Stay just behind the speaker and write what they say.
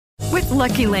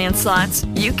Lucky Land Slots,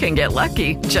 you can get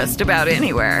lucky just about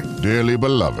anywhere. Dearly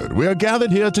beloved, we are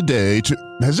gathered here today to...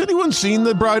 Has anyone seen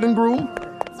the bride and groom?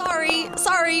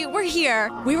 Sorry, we're here.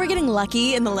 We were getting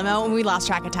lucky in the limo and we lost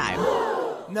track of time.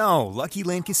 No, Lucky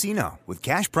Land Casino, with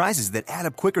cash prizes that add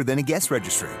up quicker than a guest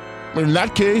registry. In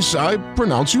that case, I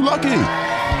pronounce you lucky.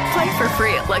 Play for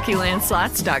free at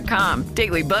LuckyLandSlots.com.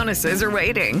 Daily bonuses are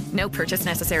waiting. No purchase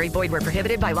necessary. Void where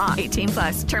prohibited by law.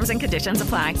 18+. Terms and conditions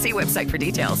apply. See website for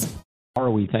details. What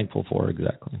are we thankful for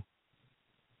exactly?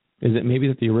 Is it maybe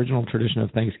that the original tradition of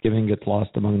Thanksgiving gets lost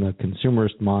among the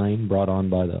consumerist mind brought on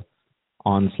by the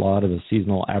onslaught of a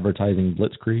seasonal advertising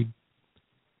blitzkrieg?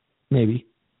 Maybe.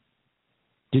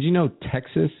 Did you know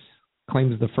Texas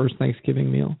claims the first Thanksgiving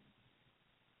meal?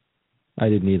 I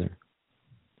didn't either.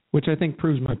 Which I think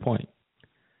proves my point.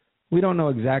 We don't know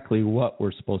exactly what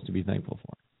we're supposed to be thankful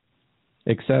for.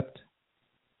 Except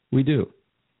we do.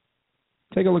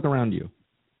 Take a look around you.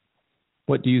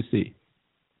 What do you see?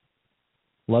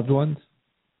 Loved ones?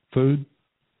 Food?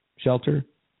 Shelter?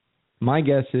 My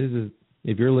guess is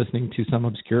if you're listening to some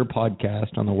obscure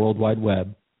podcast on the World Wide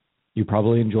Web, you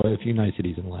probably enjoy a few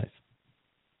niceties in life.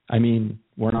 I mean,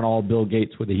 we're not all Bill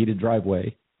Gates with a heated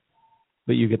driveway,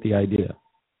 but you get the idea.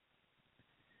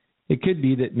 It could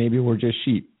be that maybe we're just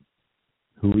sheep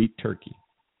who eat turkey,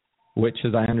 which,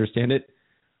 as I understand it,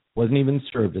 wasn't even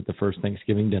served at the first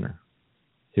Thanksgiving dinner.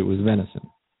 It was venison.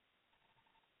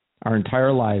 Our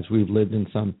entire lives we've lived in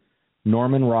some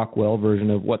Norman Rockwell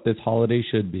version of what this holiday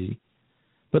should be,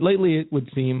 but lately it would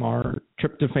seem our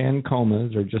tryptophan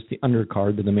comas are just the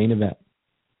undercard to the main event,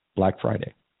 Black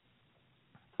Friday.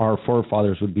 Our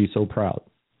forefathers would be so proud.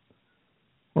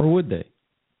 Or would they?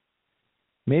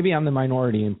 Maybe I'm the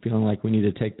minority in feeling like we need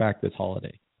to take back this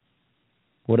holiday.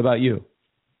 What about you?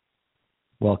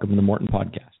 Welcome to the Morton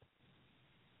Podcast.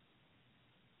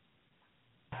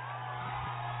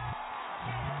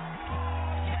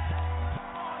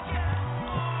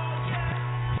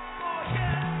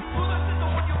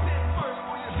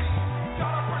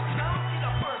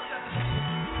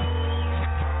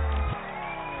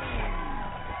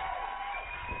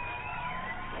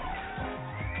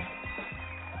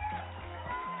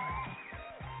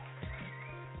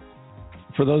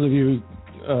 For those of you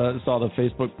who saw the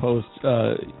Facebook post,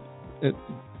 it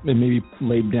maybe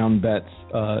laid down bets.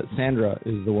 Sandra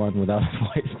is the one without a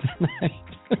voice tonight.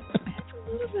 I have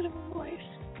a little bit of a voice.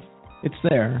 It's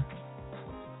there.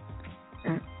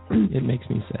 It makes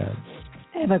me sad.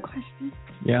 I have a question.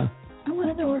 Yeah. I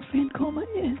want to know where Fancoma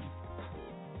is.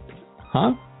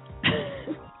 Huh?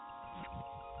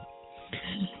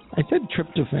 I said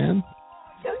tryptophan.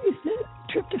 No, you said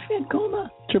tryptophan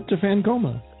coma. Tryptophan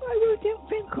coma. I wrote down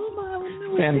Fancoma. I want to know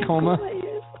where Fancoma? Fancoma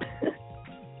is.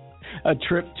 A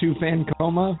trip to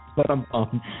Fancoma? But I'm I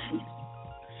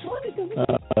wanted to know.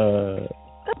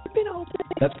 I've been all day.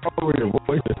 That's probably your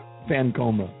voice.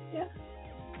 Fancoma. Yeah.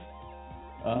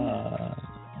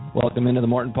 Welcome into the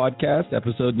Morton Podcast,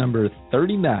 episode number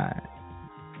 39.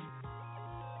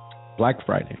 Black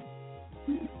Friday.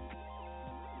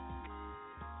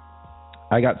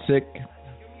 I got sick,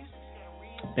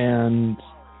 and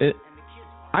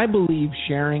I believe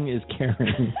sharing is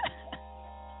caring.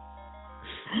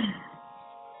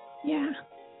 Yeah.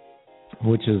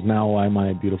 Which is now why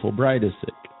my beautiful bride is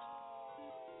sick.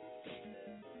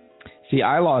 See,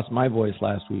 I lost my voice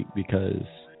last week because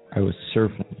I was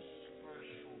surfing.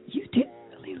 You didn't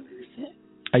really lose it.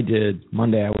 I did.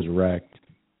 Monday I was wrecked.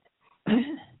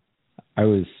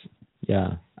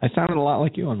 I sounded a lot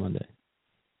like you on Monday.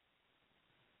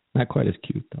 Not quite as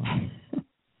cute, though.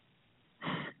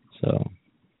 So.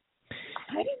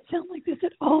 I didn't sound like this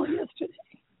at all yesterday.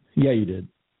 Yeah, you did.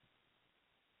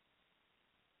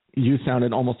 You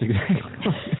sounded almost exactly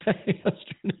like that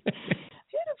yesterday. I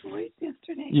had a voice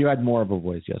yesterday. You had more of a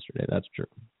voice yesterday. That's true.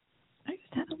 I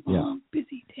just had a long,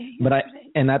 busy day yesterday. But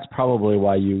and that's probably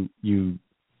why you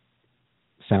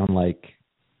sound like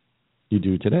you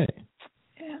do today.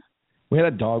 Yeah. We had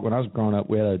a dog when I was growing up.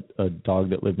 We had a dog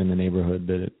that lived in the neighborhood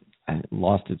that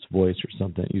lost its voice or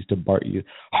something. It used to bark you.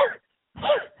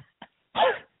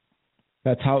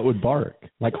 That's how it would bark,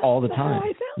 like all the time.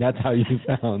 That's how you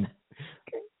sound.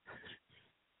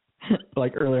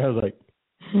 Like earlier, I was like,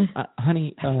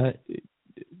 honey, do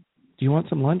you want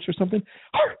some lunch or something?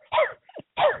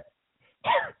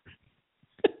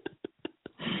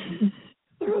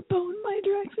 Throw a bone my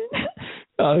direction.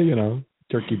 Oh,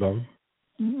 turkey bone.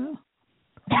 Yeah.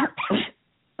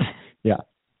 Yeah.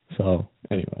 So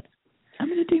anyway, I'm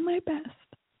gonna do my best.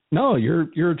 No,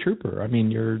 you're a trooper. I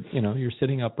mean, you're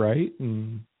sitting upright,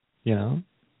 and you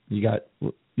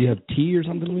have tea or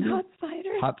something with you. Hot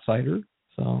cider. Hot cider.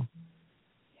 So.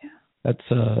 Yeah.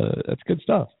 That's good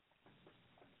stuff.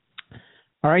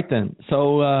 All right then.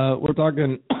 So we're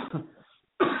talking.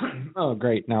 Oh,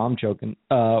 great! Now I'm choking.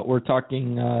 We're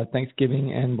talking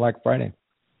Thanksgiving and Black Friday.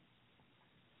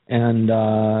 And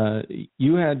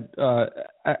you had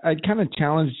I'd kind of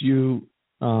challenged you,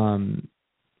 or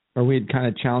we had kind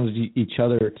of challenged each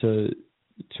other to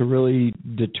really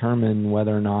determine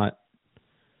whether or not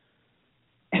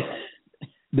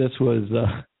this was.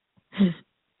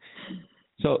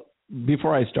 So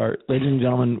before I start, ladies and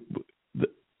gentlemen,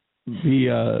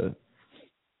 the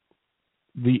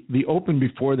open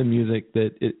before the music,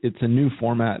 that it's a new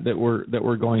format that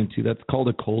we're going to. That's called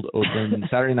a cold open.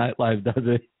 Saturday Night Live does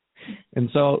it. And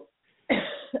so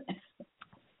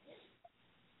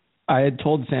I had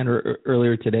told Sandra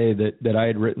earlier today that I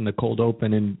had written the cold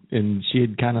open, and she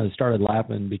had kind of started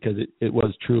laughing because it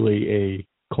was truly a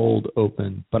cold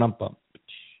open. But it was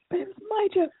my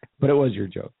joke. But it was your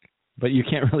joke. But you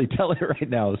can't really tell it right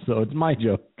now, so it's my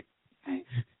joke.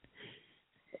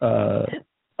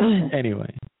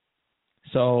 Anyway.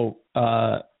 So,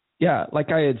 yeah,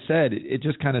 like I had said, it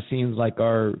just kind of seems like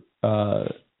our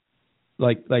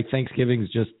like Thanksgiving is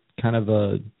just kind of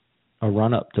a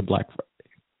run up to Black Friday.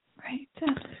 Right.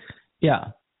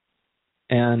 Yeah.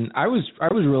 And I was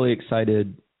really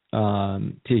excited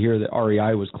to hear that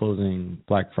REI was closing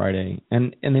Black Friday,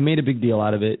 and they made a big deal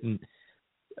out of it. And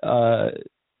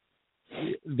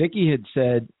Vicki had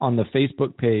said on the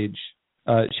Facebook page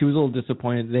she was a little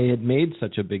disappointed they had made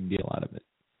such a big deal out of it.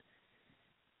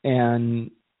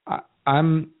 And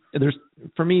there's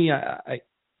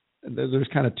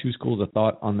kind of two schools of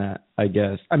thought on that, I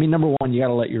guess. I mean, number one, you got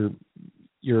to let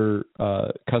your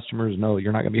customers know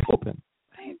you're not going to be open.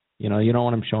 Right. You know, you don't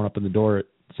want them showing up in the door at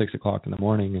 6:00 in the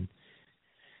morning, and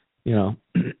you know,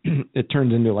 it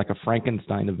turns into like a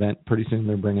Frankenstein event. Pretty soon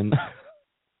they're bringing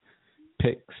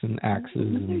picks and axes.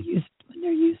 When they're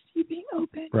used to you being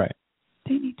open, right?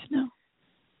 They need to know.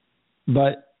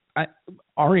 But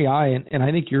REI, and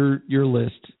I think your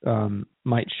list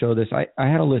might show this. I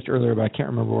had a list earlier, but I can't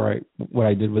remember what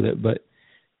I did with it. But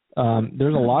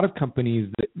there's a lot of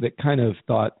companies that kind of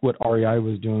thought what REI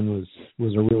was doing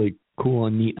was a really cool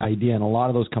and neat idea, and a lot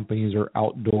of those companies are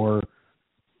outdoor,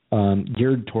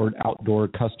 geared toward outdoor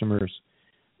customers,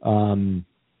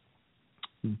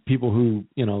 people who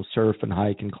surf and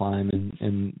hike and climb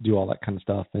and do all that kind of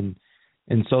stuff, and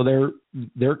so they're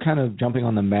kind of jumping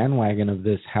on the bandwagon of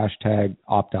this hashtag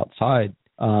opt outside.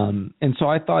 And so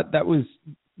I thought that was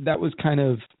kind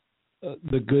of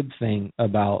the good thing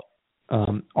about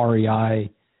REI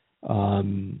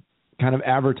kind of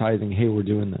advertising, hey, we're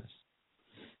doing this.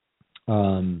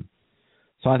 So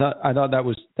I thought that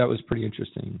was pretty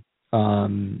interesting.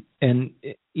 And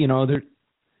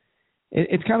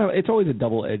it's always a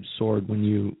double-edged sword when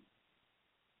you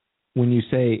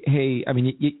say, hey, I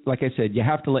mean, like I said, you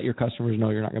have to let your customers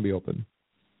know you're not going to be open.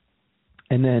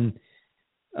 And then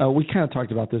we kind of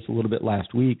talked about this a little bit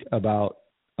last week about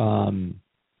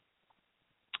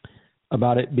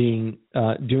it being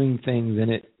doing things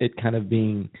and it kind of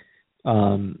being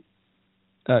coming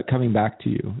back to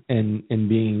you and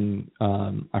being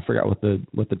I forgot what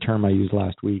the term I used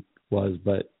last week was,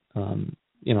 but kind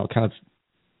of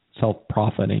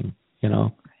self-profiting,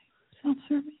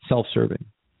 self-serving.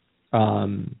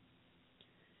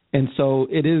 And so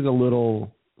it is a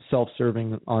little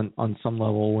self-serving on some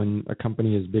level when a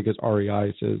company as big as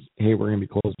REI says, hey, we're going to be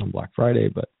closed on Black Friday.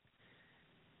 But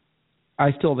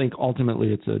I still think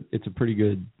ultimately it's a pretty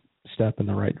good step in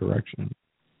the right direction,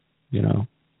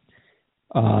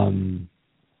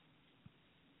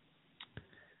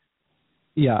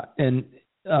 Yeah. And,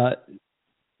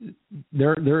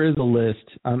 there is a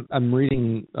list. I'm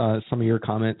reading some of your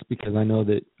comments because I know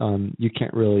that you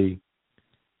can't really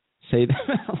say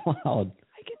that out loud.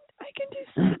 I can do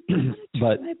something.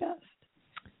 But my best.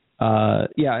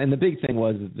 Yeah, and the big thing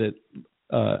was that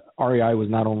REI was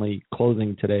not only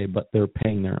closing today, but they're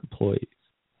paying their employees,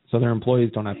 so their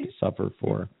employees don't have to suffer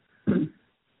for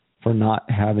not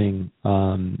having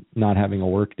a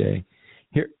work day.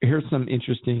 Here's some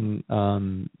interesting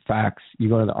facts. You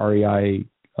go to the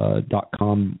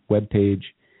REI.com webpage,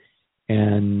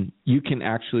 and you can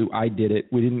actually. I did it.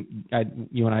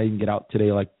 You and I didn't get out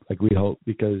today like we hoped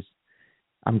because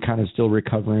I'm kind of still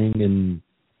recovering, and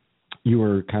you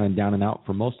were kind of down and out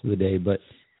for most of the day. But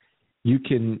you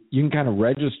can kind of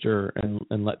register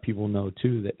and let people know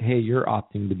too that hey, you're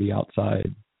opting to be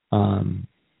outside.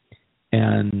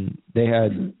 And they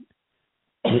had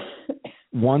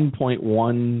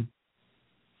 1.14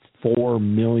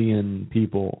 million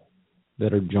people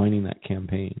that are joining that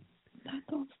campaign. That's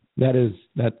awesome.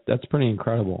 That's pretty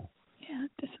incredible. Yeah,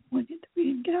 disappointed that we we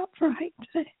didn't get out for a hike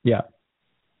today. Yeah.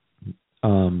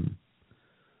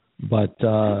 But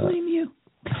I blame you.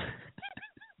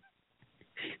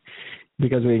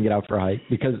 because we didn't get out for a hike.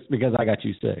 Because I got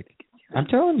you sick. I'm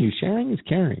telling you, sharing is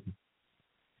caring.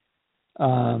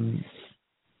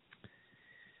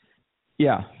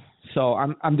 Yeah. So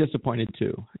I'm disappointed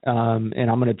too.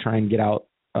 And I'm going to try and get out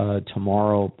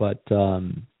tomorrow. But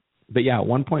yeah,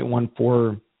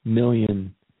 1.14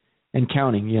 million and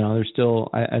counting. You know, there's still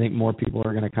I think more people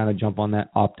are going to kind of jump on that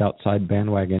opt outside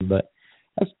bandwagon. But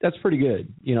that's pretty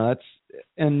good. You know,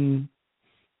 and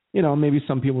you know, maybe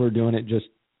some people are doing it just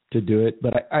to do it.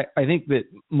 But I think that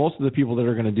most of the people that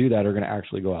are going to do that are going to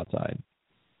actually go outside.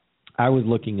 I was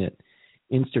looking at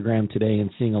Instagram today and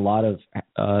seeing a lot of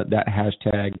that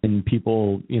hashtag and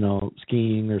people, you know,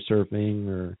 skiing or surfing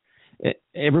or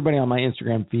everybody on my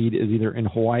Instagram feed is either in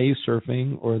Hawaii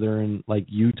surfing or they're in like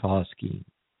Utah skiing.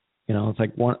 You know, it's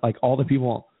like all the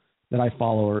people that I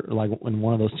follow are like in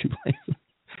one of those two places.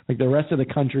 Like the rest of the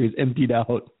country is emptied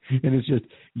out and it's just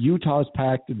Utah's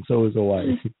packed and so is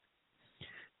Hawaii.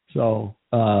 So,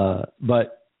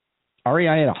 but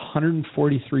REI had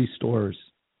 143 stores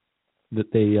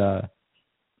that they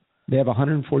have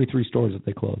 143 stores that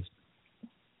they closed.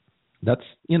 That's,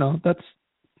 you know,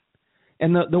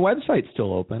 and the website's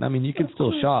still open. I mean, you can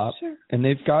still shop, sure. And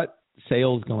they've got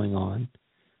sales going on.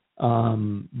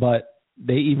 But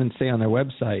they even say on their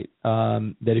website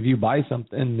that if you buy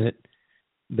something that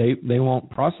they won't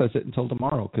process it until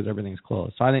tomorrow because everything's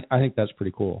closed. So I think that's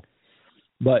pretty cool.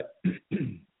 But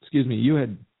excuse me, you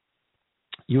had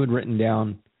written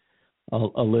down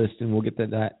a list, and we'll get to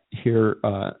that here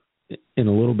in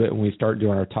a little bit when we start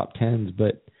doing our top 10s,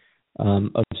 but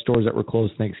of stores that were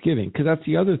closed Thanksgiving. Because that's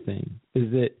the other thing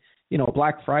is that, you know,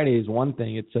 Black Friday is one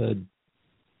thing. It's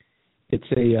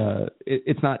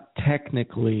not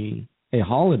technically a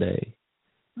holiday.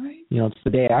 Right. You know, it's the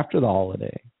day after the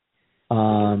holiday.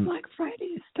 Black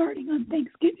Friday is starting on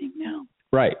Thanksgiving now.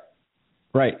 Right.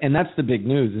 And that's the big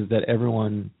news is that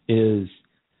everyone is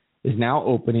now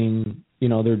opening, you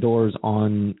know, their doors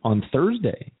on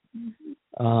Thursday.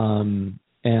 Mm-hmm.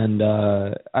 And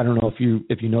I don't know if you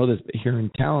know this, but here in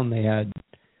town they had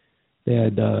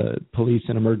police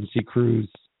and emergency crews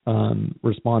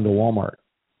respond to Walmart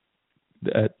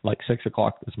at like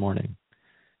 6:00 this morning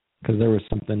because there was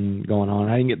something going on.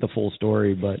 I didn't get the full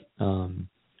story, but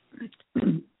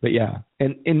yeah.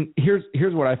 And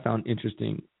here's what I found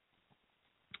interesting.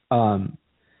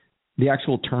 The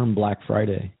actual term Black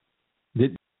Friday.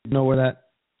 Did you know where that?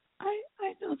 I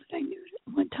know that I knew it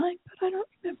at one time, but I don't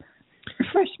remember.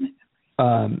 Refresh my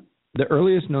memory. The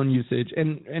earliest known usage,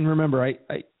 and remember,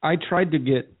 I tried to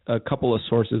get a couple of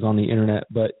sources on the internet,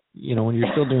 but you know when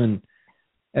you're still doing,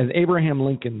 as Abraham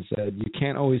Lincoln said, you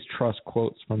can't always trust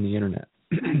quotes from the internet.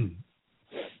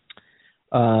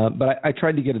 But I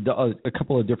tried to get a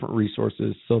couple of different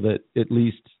resources so that at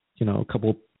least, you know, a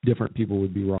couple different people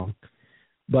would be wrong.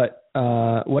 But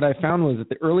what I found was that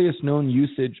the earliest known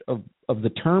usage of the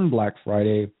term Black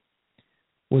Friday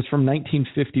was from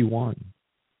 1951.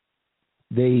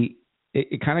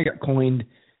 It kind of got coined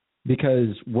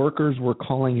because workers were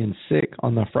calling in sick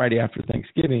on the Friday after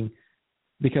Thanksgiving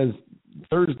because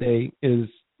Thursday is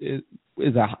a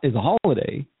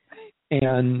holiday,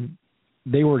 and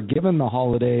they were given the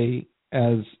holiday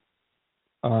as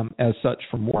such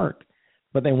from work,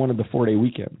 but they wanted the 4-day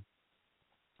weekend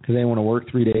because they want to work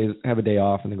 3 days, have a day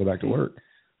off, and then go back to work.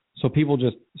 So people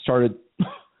just started,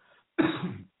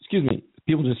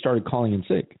 people just started calling in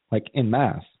sick, like en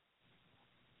masse.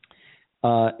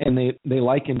 And they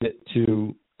likened it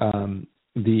to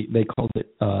they called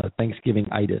it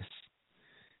Thanksgiving-itis.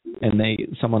 And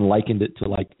someone likened it to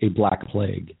like a black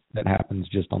plague that happens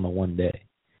just on the one day.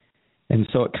 And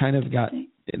so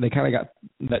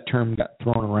that term got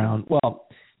thrown around. Well,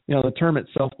 you know, the term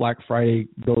itself, Black Friday,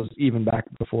 goes even back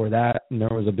before that, and there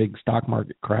was a big stock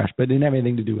market crash, but it didn't have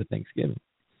anything to do with Thanksgiving.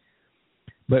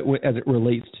 But as it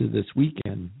relates to this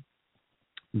weekend,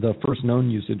 the first known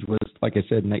usage was, like I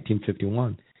said, in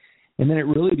 1951. And then it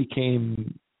really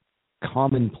became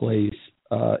commonplace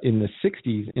in the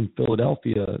 60s in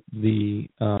Philadelphia. The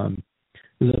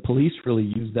police really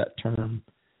used that term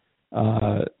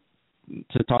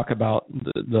to talk about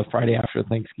the Friday after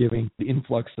Thanksgiving, the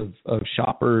influx of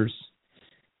shoppers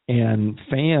and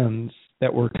fans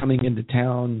that were coming into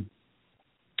town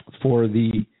for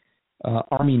the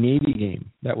Army-Navy game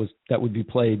that would be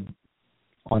played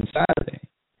on Saturday.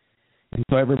 And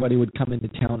so everybody would come into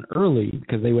town early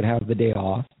because they would have the day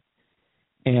off,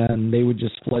 and they would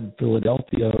just flood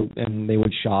Philadelphia, and they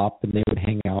would shop, and they would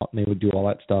hang out, and they would do all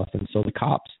that stuff. And so the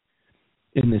cops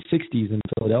in the 60s in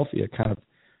Philadelphia kind of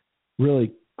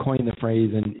really coined the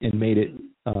phrase and made it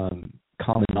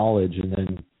common knowledge, and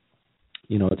then,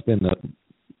 you know, it's been the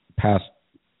past,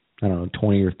 I don't know,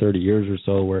 20 or 30 years or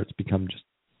so where it's become just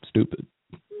stupid,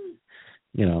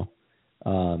 you know,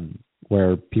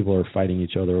 where people are fighting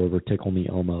each other over Tickle Me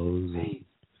Elmos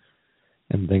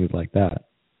and things like that.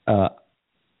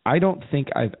 I don't think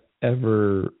I've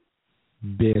ever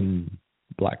been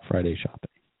Black Friday shopping.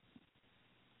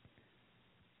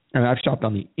 I mean, I've shopped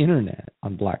on the internet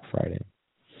on Black Friday,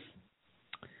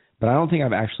 but I don't think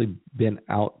I've actually been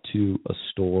out to a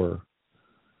store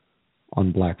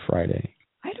on Black Friday.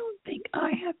 I don't think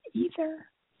I have either.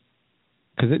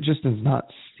 Because it just does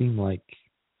not seem like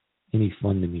any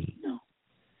fun to me. No.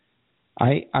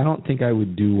 I don't think I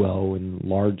would do well in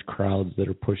large crowds that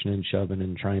are pushing and shoving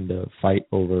and trying to fight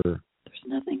over. There's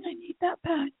nothing I need that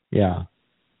bad. Yeah.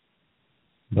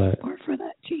 But or for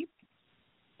that cheap.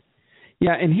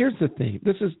 Yeah, and here's the thing.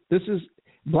 This is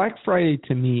Black Friday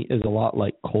to me is a lot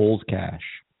like Kohl's Cash.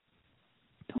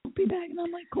 Don't be bagging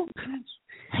on my Kohl's Cash.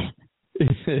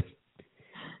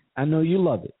 I know you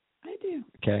love it. I do.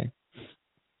 Okay.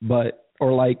 But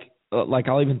or like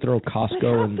I'll even throw Costco.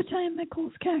 But half the time my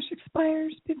Kohl's Cash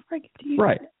expires before I get to use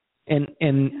right. it.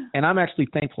 And I'm actually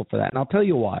thankful for that, and I'll tell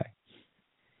you why.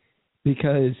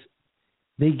 Because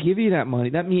they give you that money.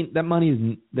 That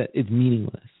money is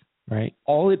meaningless, right?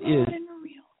 All it is.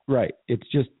 Right. It's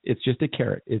just a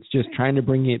carrot. It's just trying to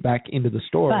bring it back into the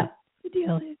store. But the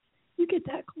deal is, you get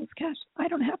that Kohl's Cash. I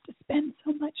don't have to spend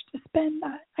so much to spend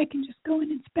that. I can just go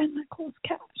in and spend my Kohl's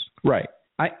Cash. Right.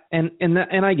 I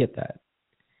get that.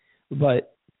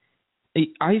 But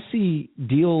I see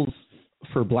deals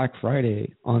for Black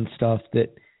Friday on stuff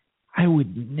that I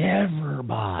would never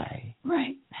buy.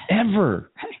 Right.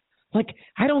 Ever. Right. Like,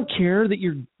 I don't care that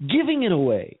you're giving it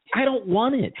away. I don't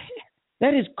want it.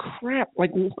 That is crap.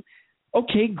 Like,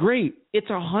 okay, great. It's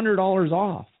 $100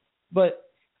 off,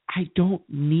 but I don't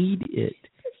need it.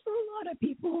 For a lot of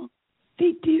people,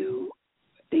 they do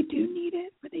need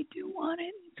it, or they do want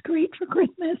it. It's great for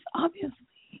Christmas,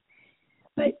 obviously.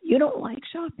 But you don't like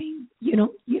shopping. You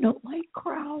don't like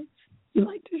crowds. You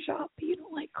like to shop, but you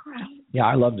don't like crowds. Yeah,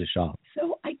 I love to shop.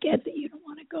 So I get that you don't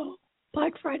want to go.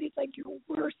 Black Friday's like your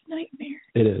worst nightmare.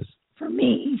 It is. For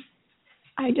me,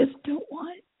 I just don't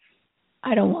want.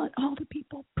 I don't want all the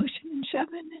people pushing and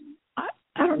shoving, and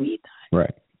I don't need that.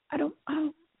 Right. I don't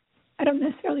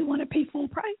necessarily want to pay full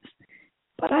price,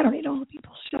 but I don't need all the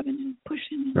people shoving and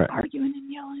pushing and arguing and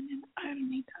yelling, and I don't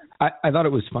need that. I thought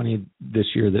it was funny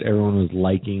this year that everyone was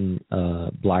liking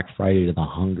Black Friday to the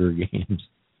Hunger Games.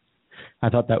 I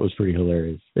thought that was pretty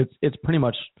hilarious. It's pretty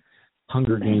much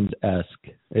Hunger Games-esque.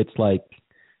 It's like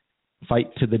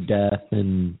fight to the death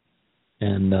and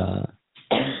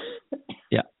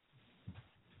yeah.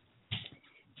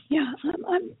 Yeah,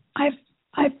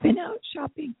 I've been out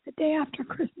shopping the day after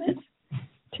Christmas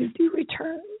to do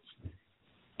returns,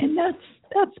 and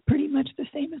that's pretty much the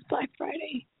same as Black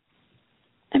Friday.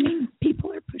 I mean,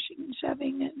 people are pushing and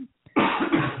shoving and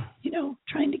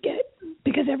trying to get,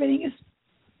 because everything is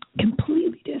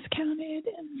completely discounted,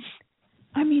 and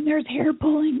I mean, there's hair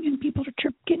pulling and people are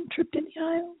getting tripped in the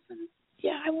aisles, and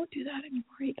yeah, I won't do that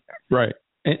anymore either. Right,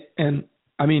 and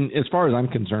I mean, as far as I'm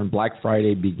concerned, Black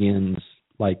Friday begins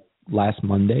like last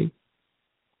Monday,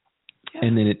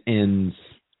 and then it ends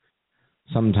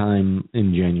sometime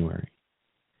in January.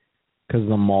 Because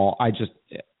the mall, I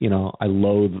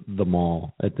loathe the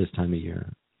mall at this time of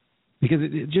year. Because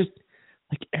it just,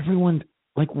 like, everyone,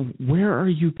 like, where are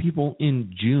you people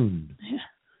in June? Yeah.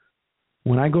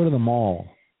 When I go to the mall,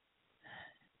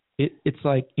 it's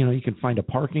like, you can find a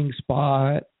parking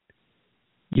spot.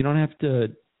 You don't have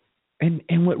to,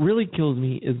 and what really kills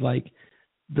me is, like,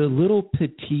 the little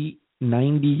petite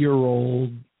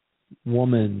 90-year-old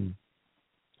woman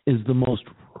is the most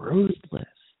ruthless.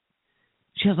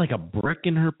 She has like a brick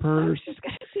in her purse. I was just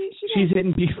gonna say, she's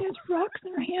hitting people. She has rocks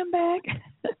in her handbag.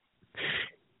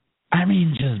 I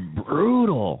mean, just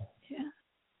brutal. Yeah.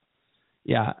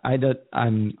 Yeah,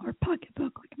 I'm. Or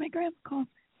pocketbook, like my grandma calls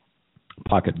it.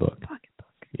 Pocketbook.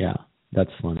 Yeah,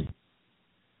 that's funny.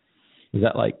 Is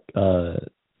that like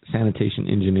sanitation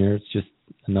engineer? It's just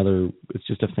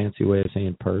a fancy way of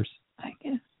saying purse. I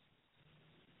guess.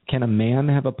 Can a man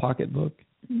have a pocketbook?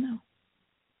 No.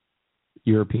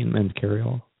 European men's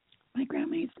carry-all? My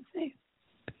grandma used to say,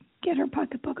 get her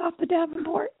pocketbook off the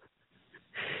Davenport.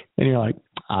 And you're like,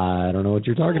 I don't know what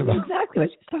you're talking about. Exactly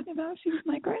what she's talking about. She was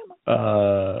my grandma.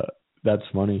 That's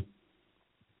funny.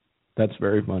 That's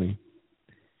very funny.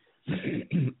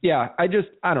 Yeah, I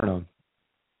don't know.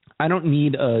 I don't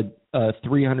need a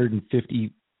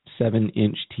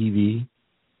 357-inch TV.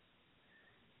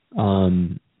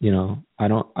 You know, I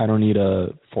don't need a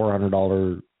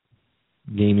 $400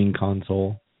 gaming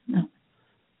console. No.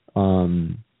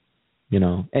 You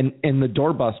know, and the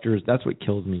doorbusters, that's what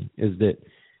kills me, is that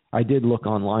I did look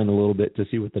online a little bit to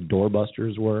see what the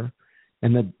doorbusters were,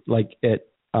 and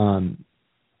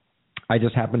I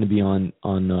just happened to be on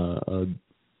online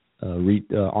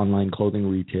clothing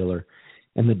retailer,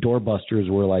 and the doorbusters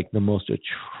were like the most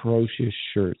atrocious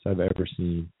shirts I've ever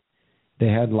seen. They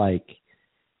had like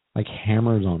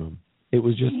hammers on them. It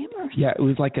was just Hammers? Yeah, it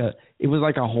was like a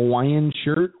Hawaiian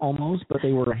shirt almost, but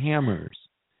they were hammers.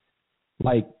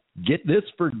 Like, get this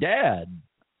for Dad.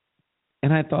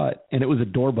 And I thought, and it was a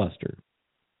doorbuster.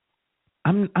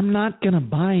 I'm not gonna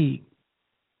buy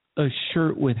a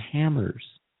shirt with hammers.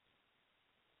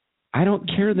 I don't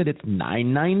care that it's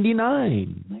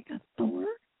 $9.99. Like a Thor?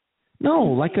 No,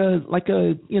 like a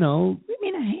you know. What do you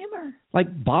mean a hammer?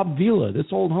 Like Bob Vila,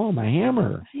 This Old Home, a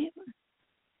hammer. A hammer.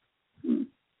 Hmm.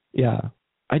 Yeah,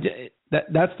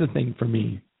 that's the thing for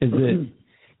me, is that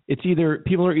it's either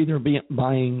people are either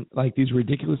buying like these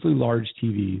ridiculously large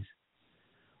TVs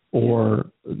or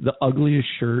the ugliest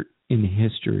shirt in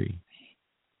history.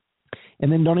 And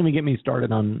then don't even get me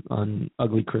started on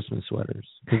ugly Christmas sweaters,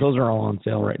 because those are all on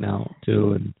sale right now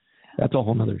too, and that's a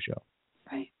whole nother show.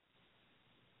 Right.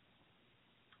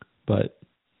 But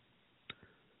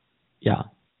yeah,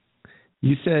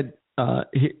 you said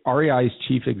REI's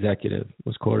chief executive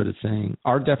was quoted as saying,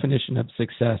 "Our definition of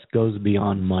success goes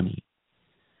beyond money.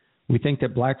 We think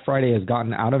that Black Friday has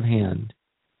gotten out of hand,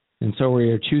 and so we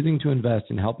are choosing to invest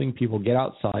in helping people get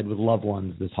outside with loved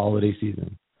ones this holiday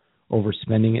season over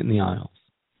spending it in the aisles."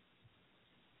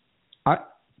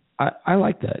 I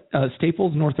like that.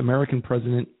 Staples North American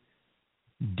president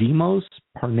Demos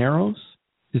Parneros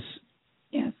is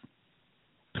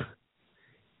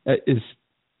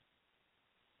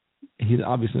he's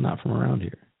obviously not from around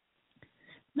here.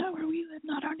 Not where we live,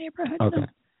 not our neighborhood. Okay. No.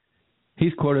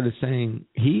 He's quoted as saying,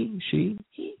 he,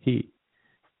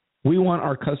 we want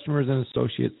our customers and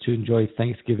associates to enjoy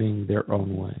Thanksgiving their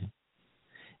own way.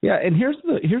 Yeah, and here's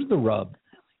the rub.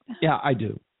 Yeah, I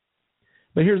do.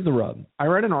 But here's the rub. I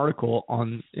read an article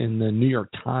in the New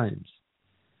York Times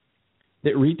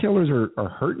that retailers are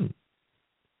hurting.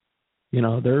 You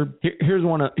know, here's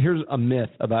a myth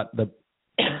about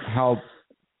how.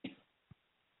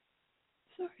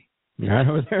 Sorry. You're right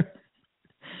over there?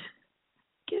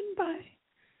 Getting by.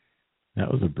 That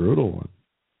was a brutal one.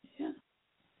 Yeah.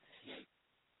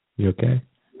 You okay?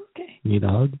 I'm okay. You need a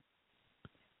hug?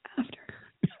 After.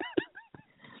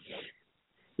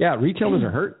 Yeah, retailers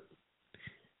are hurt.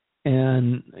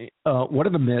 And one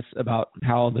of the myths about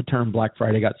how the term Black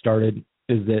Friday got started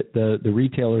is that the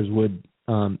retailers would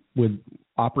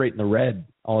operate in the red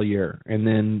all year, and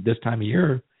then this time of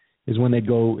year is when they'd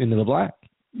go into the black.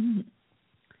 Mm-hmm.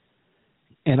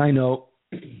 And I know,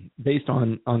 based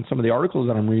on some of the articles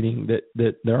that I'm reading, that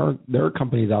there are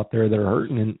companies out there that are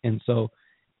hurting, and so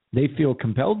they feel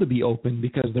compelled to be open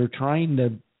because they're trying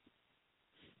to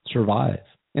survive.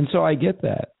 And so I get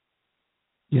that.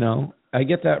 You know, I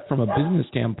get that from a business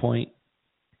standpoint,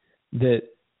 that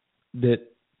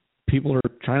people are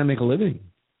trying to make a living.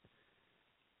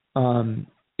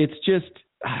 It's just,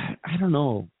 I don't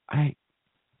know. I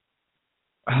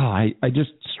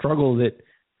just struggle that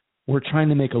we're trying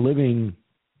to make a living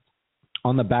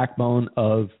on the backbone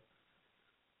of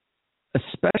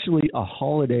especially a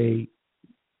holiday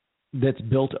that's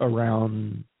built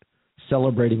around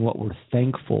celebrating what we're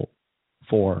thankful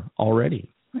for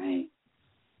already. Right.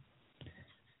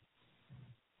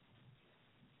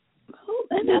 Well,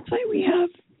 and that's why we have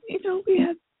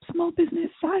Small Business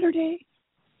Saturday,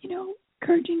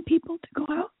 encouraging people to go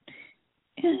out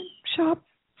and shop,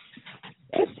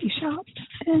 Etsy shop,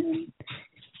 and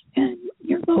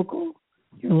your local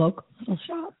little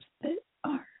shops that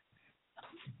are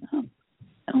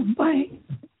owned by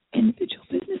individual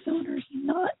business owners,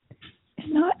 not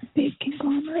big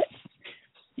conglomerates.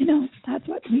 That's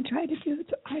what we try to do. It's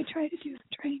what I try to do.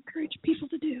 Try to encourage people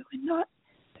to do, and not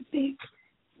the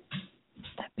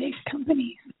big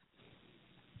companies.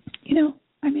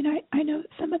 I know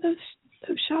that some of those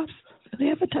shops really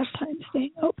have a tough time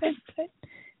staying open, but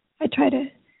I try to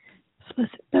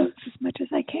solicit those as much as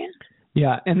I can.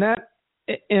 Yeah, in that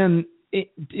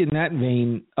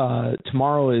vein,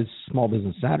 tomorrow is Small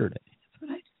Business Saturday. That's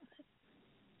what I said.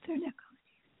 They're not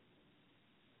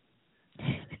calling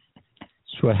you.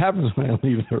 That's what happens when I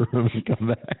leave the room and come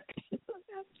back.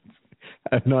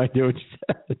 I have no idea what you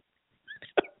said.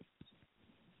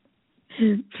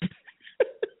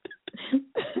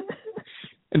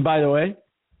 And by the way,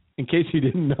 in case you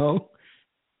didn't know,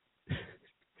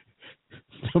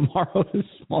 tomorrow is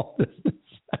Small Business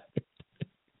Saturday.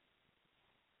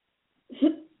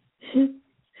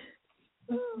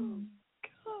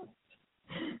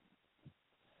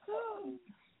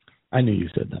 I knew you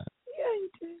said that. Yeah, you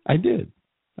did. I did.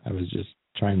 I was just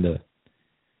trying to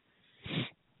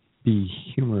be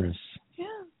humorous.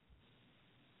 Yeah.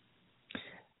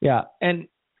 Yeah, and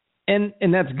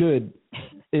that's good.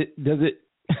 Does it?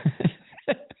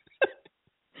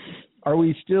 Are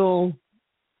we still?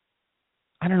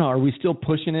 I don't know. Are we still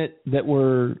pushing it that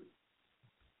we're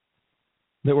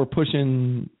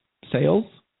pushing sales?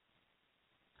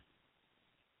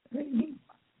 What do you mean?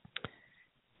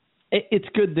 It's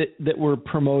good that we're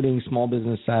promoting Small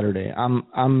Business Saturday.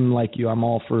 I'm like you. I'm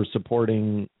all for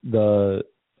supporting the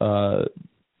the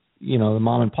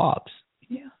mom and pops.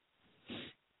 Yeah.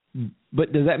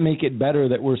 But does that make it better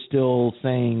that we're still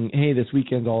saying, hey, this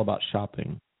weekend's all about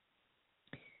shopping?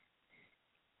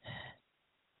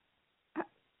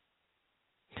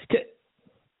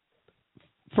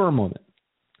 For a moment,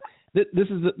 this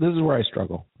is where I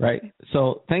struggle, right?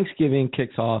 So Thanksgiving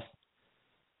kicks off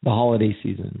the holiday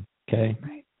season, okay?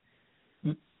 Right.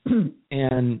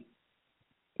 And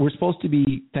we're supposed to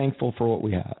be thankful for what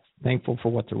we have, thankful for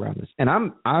what's around us. And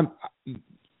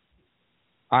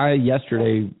I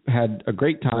yesterday had a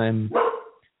great time.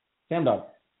 Sam dog.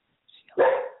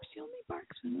 She only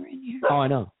barks when we're in here. Oh, I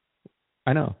know.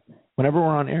 Whenever we're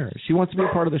on air, she wants to be a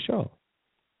part of the show.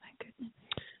 My goodness.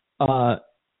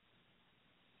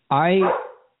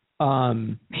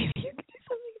 Maybe you could do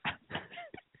something.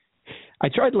 I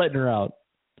tried letting her out.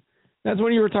 That's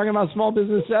when you were talking about Small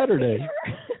Business Saturday.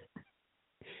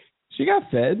 She got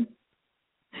fed.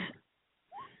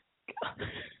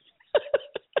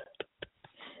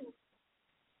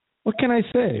 What can I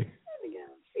say?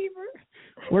 Fever.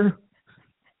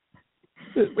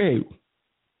 Wait.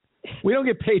 We don't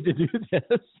get paid to do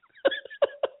this.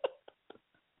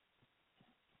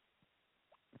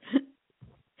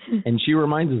 And she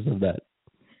reminds us of that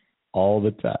all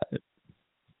the time.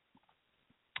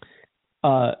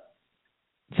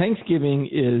 Thanksgiving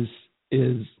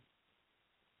is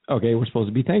okay. We're supposed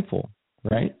to be thankful,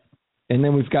 right? And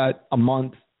then we've got a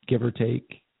month, give or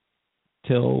take,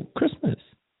 till Christmas,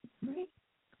 Right.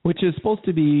 which is supposed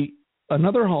to be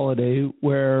another holiday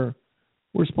where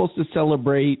we're supposed to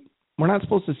celebrate. We're not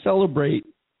supposed to celebrate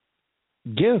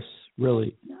gifts,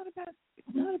 really. It's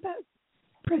not about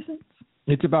presents.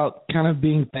 It's about kind of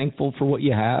being thankful for what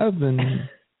you have and,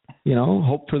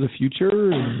 hope for the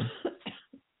future. And,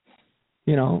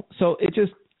 so it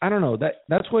just, I don't know,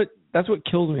 that's what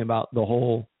kills me about the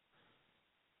whole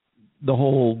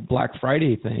Black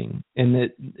Friday thing. And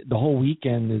that the whole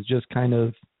weekend is just kind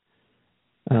of,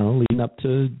 I don't know, leading up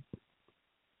to,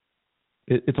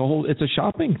 it's a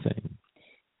shopping thing.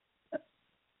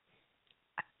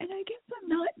 And I guess I'm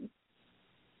not,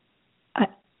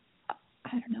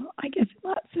 I don't know, I guess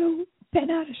I'm not so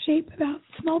bent out of shape about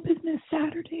Small Business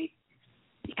Saturday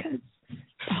because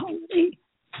the holiday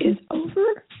is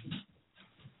over.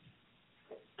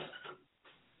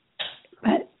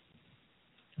 But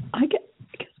I guess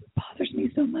what bothers me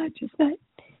so much is that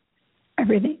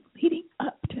everything leading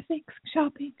up to things,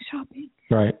 shopping.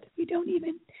 Right.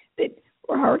 That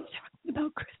we're already talking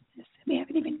about Christmas and we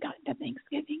haven't even gotten to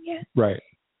Thanksgiving yet. Right.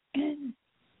 And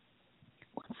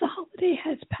once the holiday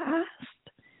has passed,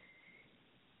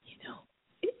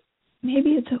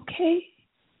 maybe it's okay,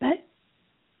 but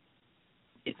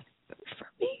for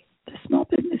me, the Small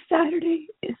Business Saturday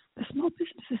is the small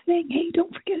businesses saying, hey,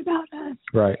 don't forget about us.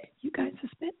 Right. You guys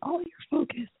have spent all your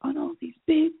focus on all these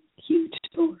big, huge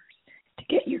stores to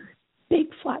get your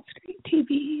big flat screen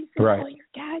TVs and right. all your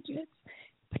gadgets.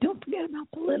 But don't forget about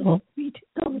the little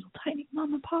tiny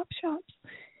mom and pop shops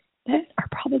that are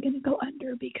probably going to go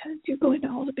under because you're going to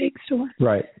all the big stores.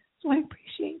 Right. So I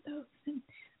appreciate those. And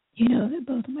that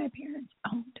both of my parents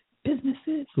owned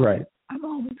businesses. Right. I'm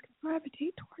always going to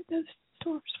gravitate toward those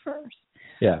stores first.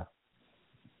 Yeah.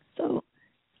 So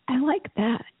I like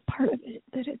that part of it,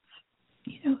 that it's,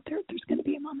 there's going to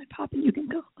be a mom and pop and you can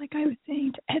go, like I was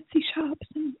saying, to Etsy shops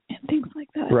and things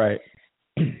like that. Right.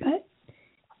 But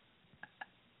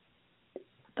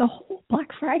the whole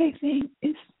Black Friday thing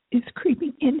is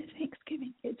creeping into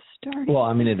Thanksgiving. It's starting. Well,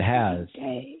 I mean, it has.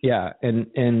 Day. Yeah,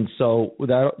 and so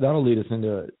that'll lead us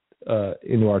into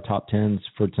our top 10s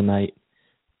for tonight.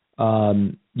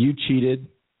 You cheated,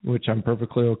 which I'm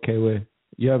perfectly okay with.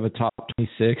 You have a top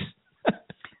 26.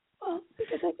 Well,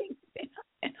 because I think,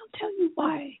 and I'll tell you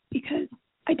why. Because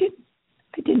I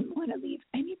didn't want to leave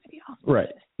anybody off.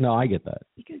 Right. No, I get that.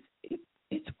 Because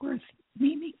it's worth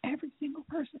naming every single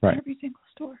person, right. every single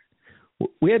store.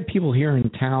 We had people here in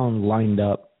town lined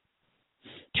up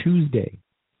Tuesday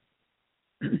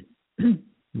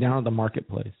down at the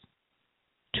marketplace.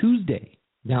 Tuesday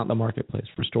down at the marketplace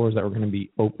for stores that were going to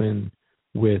be open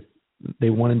with they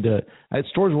wanted to.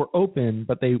 Stores were open,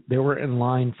 but they were in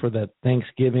line for the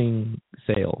Thanksgiving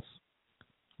sales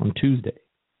on Tuesday.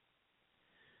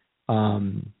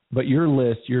 But your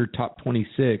list, your top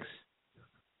 26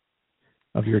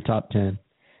 of your top 10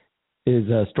 is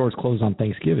stores closed on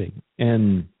Thanksgiving.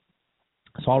 And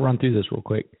so I'll run through this real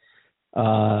quick.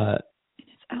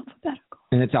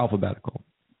 It's alphabetical.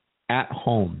 At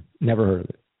Home. Never heard of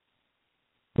it.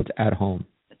 What's At Home?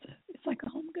 It's like a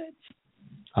Home Goods.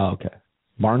 Oh, okay.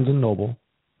 Barnes & Noble.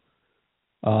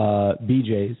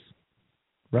 BJ's.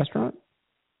 Restaurant?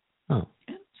 Oh.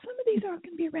 And some of these aren't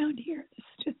going to be around here. This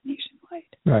is just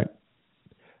nationwide. Right.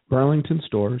 Burlington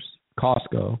Stores.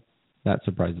 Costco. That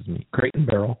surprises me. Crate and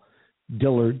Barrel.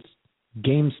 Dillard's.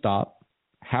 GameStop.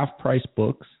 Half Price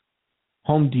Books.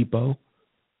 Home Depot.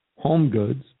 Home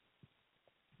Goods.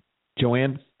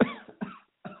 Joann's.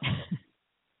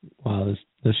 Wow,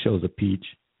 this show's a peach.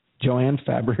 Joann's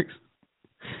Fabrics.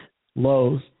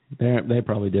 Lowe's. They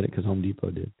probably did it because Home Depot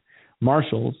did.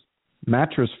 Marshall's.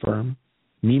 Mattress Firm.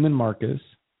 Neiman Marcus.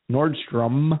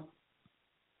 Nordstrom.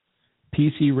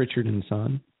 PC Richard &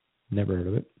 Son. Never heard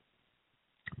of it.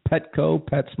 Petco.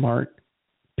 PetSmart.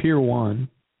 Pier 1.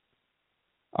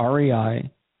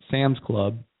 REI. Sam's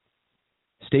Club.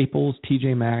 Staples,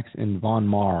 TJ Maxx, and Von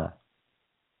Maur.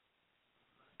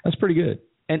 That's pretty good.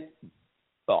 And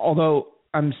although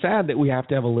I'm sad that we have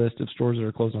to have a list of stores that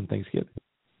are closed on Thanksgiving.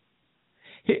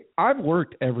 Hey, I've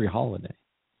worked every holiday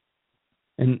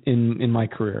in my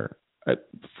career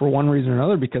for one reason or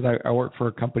another because I worked for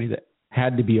a company that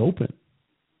had to be open.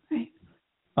 Right.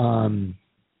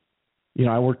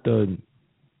 I worked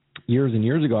years and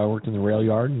years ago. I worked in the rail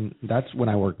yard, and that's when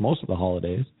I worked most of the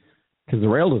holidays because the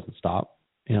rail doesn't stop.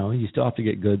 You still have to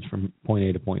get goods from point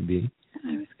A to point B.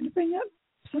 I was going to bring up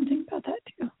something about that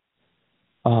too.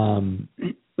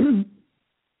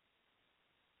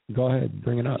 Go ahead,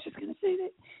 bring it up. I was just going to say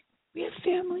that we have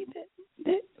family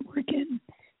that work in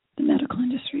the medical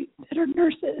industry that are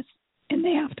nurses, and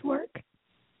they have to work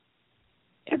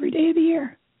every day of the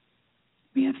year.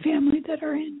 We have family that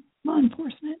are in law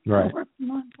enforcement, right? Work in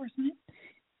law enforcement,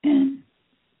 and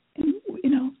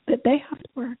that they have to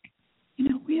work.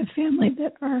 We have family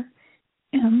that are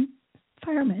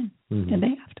firemen, and they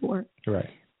have to work. Right.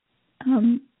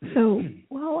 So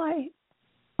while I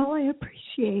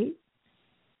appreciate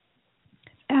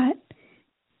that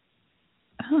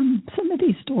some of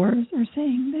these stores are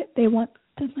saying that they want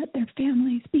to let their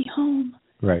families be home,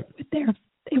 right? They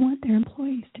want their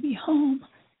employees to be home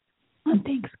on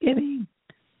Thanksgiving.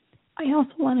 I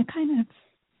also want to kind of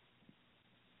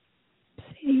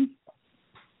say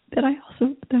that I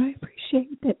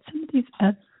appreciate that some of these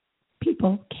other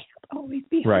people can't always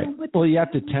be right. home with Well, you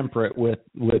have to temper it with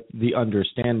the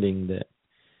understanding that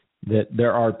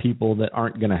there are people that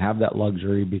aren't going to have that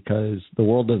luxury because the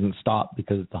world doesn't stop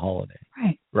because it's a holiday.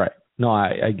 Right. Right. No,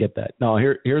 I get that. No,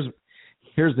 here's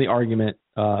the argument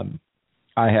I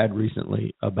had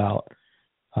recently about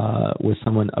with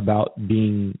someone about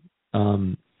being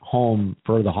home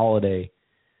for the holiday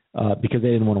because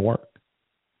they didn't want to work.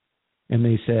 And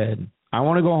they said, I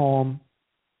want to go home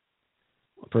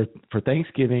for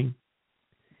Thanksgiving,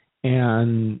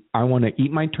 and I want to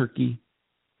eat my turkey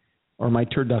or my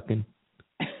turducken.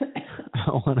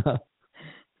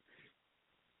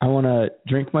 I want to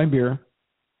drink my beer,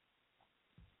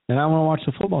 and I want to watch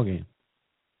the football game.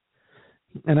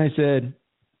 And I said,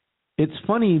 it's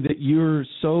funny that you're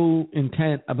so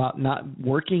intent about not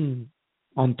working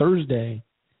on Thursday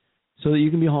so that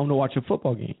you can be home to watch a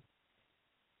football game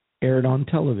aired on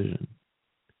television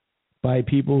by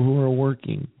people who are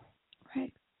working.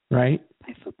 Right. Right?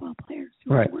 By football players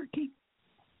who are working.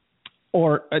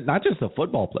 Or not just the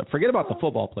football player. Forget about the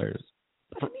football players.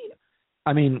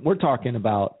 I mean, we're talking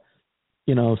about,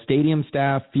 stadium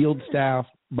staff, field staff,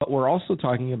 but we're also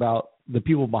talking about the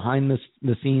people behind the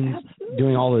scenes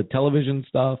doing all the television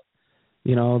stuff,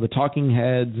 the talking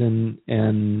heads and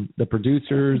the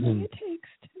producers and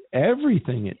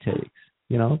everything it takes.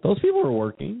 Those people are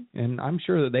working, and I'm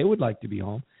sure that they would like to be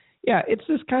home. Yeah, it's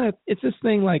this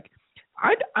thing like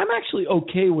I'm actually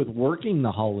okay with working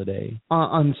the holiday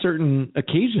on certain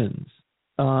occasions.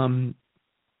 I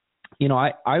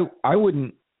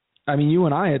wouldn't. I mean, you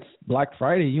and I, it's Black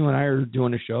Friday. You and I are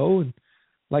doing a show, and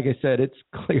like I said, it's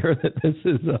clear that this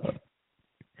is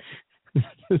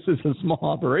a small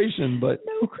operation, but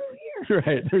no crew here.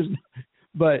 Right.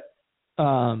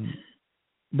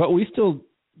 But we still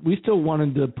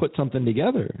wanted to put something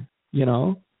together.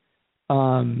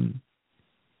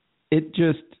 It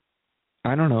just,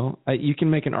 I don't know. You can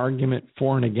make an argument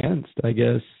for and against, I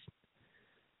guess,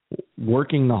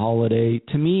 working the holiday.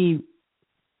 To me,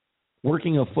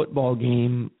 working a football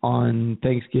game on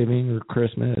Thanksgiving or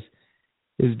Christmas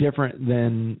is different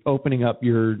than opening up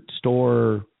your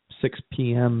store 6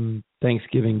 p.m.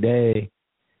 Thanksgiving Day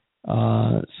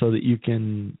so that you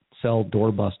can sell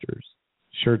doorbusters,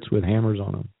 shirts with hammers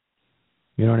on them.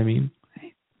 You know what I mean?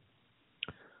 Right.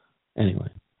 Anyway.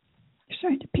 You're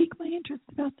starting to pique my interest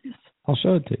about this. I'll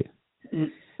show it to you.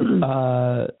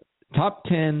 Top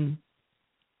 10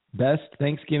 best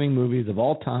Thanksgiving movies of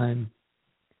all time,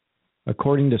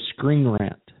 according to Screen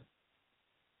Rant,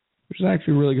 which is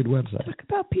actually a really good website. Talk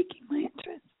about piquing my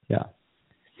interest. Yeah.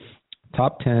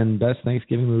 Top 10 best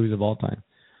Thanksgiving movies of all time.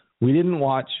 We didn't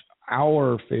watch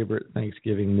our favorite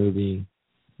Thanksgiving movie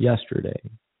yesterday,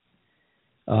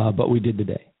 but we did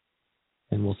today.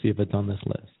 And we'll see if it's on this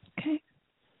list. Okay.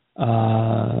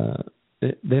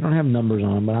 They don't have numbers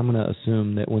on them, but I'm going to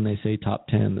assume that when they say top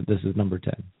 10, that this is number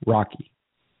 10. Rocky.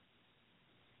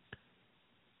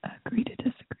 Agree to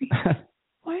disagree.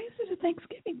 Why is it a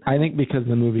Thanksgiving movie? I think because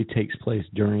the movie takes place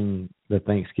during the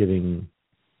Thanksgiving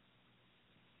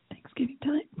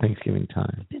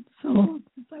time. It's been so long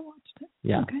since I watched it.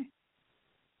 Yeah. Okay.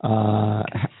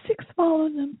 6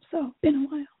 followed them, so been a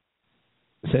while.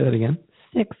 Say that again?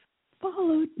 6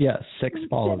 followed. Yeah, 6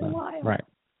 followed been a them. while. Right.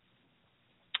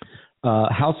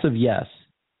 House of Yes.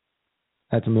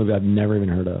 That's a movie I've never even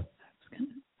heard of.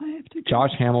 I have to.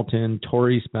 Josh Hamilton,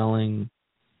 Tori Spelling,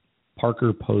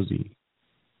 Parker Posey.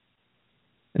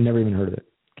 I never even heard of it.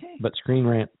 Okay. But Screen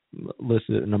Rant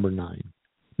listed it at number 9.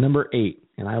 Number 8,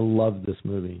 and I love this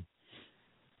movie.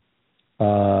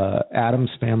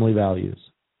 Addams Family Values.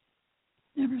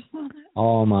 Never saw that.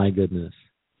 Oh my goodness.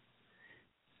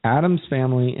 Addams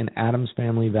Family and Addams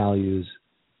Family Values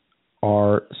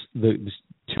are the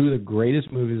 2 of the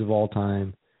greatest movies of all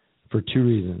time for 2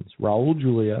 reasons. Raul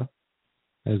Julia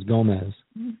as Gomez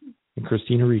and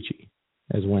Christina Ricci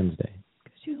as Wednesday.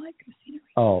 Because you like Christina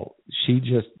Ricci. Oh, she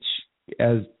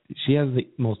has the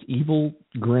most evil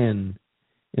grin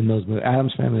in those movies.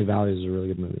 Addams Family Values is a really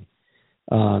good movie.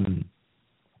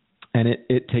 And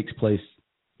it takes place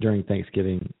during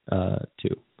Thanksgiving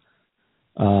too.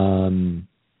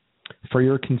 For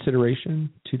Your Consideration,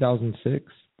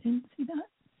 2006. Didn't see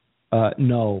that.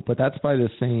 No, but that's by the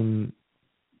same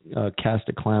cast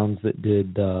of clowns that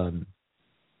did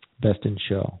Best in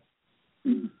Show.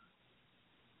 The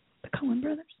Coen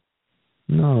Brothers?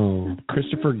 No,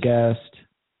 Christopher Guest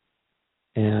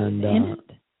and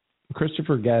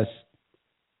Christopher Guest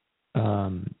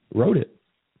wrote it.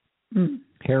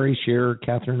 Harry Shearer,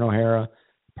 Catherine O'Hara,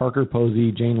 Parker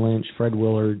Posey, Jane Lynch, Fred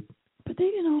Willard. But they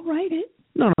didn't all write it.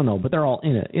 No, but they're all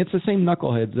in it. It's the same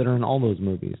knuckleheads that are in all those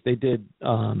movies. They did. But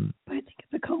I think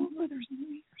it's a Coen Brothers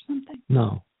movie or something.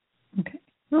 No. Okay.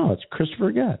 No, it's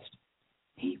Christopher Guest.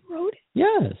 He wrote it?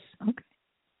 Yes. Okay.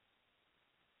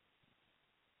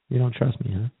 You don't trust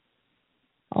me, huh?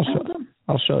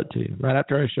 I'll show it to you right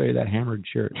after I show you that hammered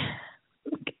shirt.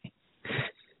 Okay.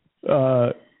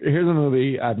 Here's a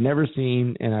movie I've never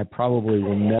seen, and I probably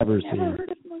will never see. I've never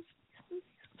heard of most of these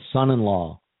movies.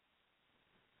 Son-in-Law.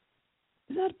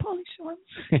 Is that Pauly Shore?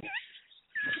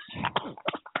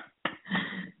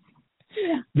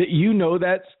 Yeah. That you know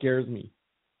that scares me.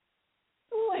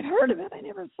 Well, I've heard of it. I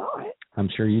never saw it. I'm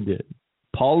sure you did.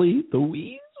 Pauly the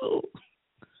Weasel.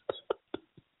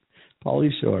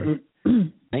 Pauly Shore.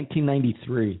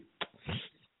 1993.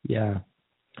 Yeah.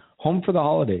 Home for the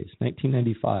Holidays,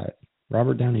 1995.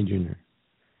 Robert Downey Jr.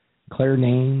 Claire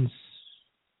Danes.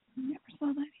 Never saw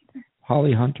that either.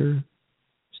 Holly Hunter.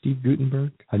 Steve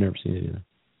Guttenberg. I've never seen it either.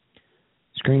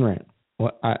 Screen Rant.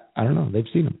 Well, I don't know. They've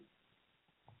seen them.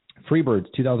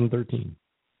 Freebirds, 2013.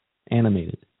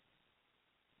 Animated.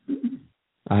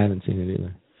 I haven't seen it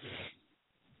either.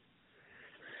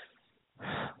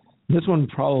 This one would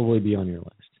probably be on your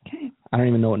list. Okay. I don't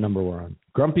even know what number we're on.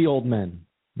 Grumpy Old Men,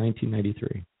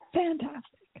 1993.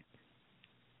 Fantastic.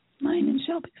 Mine and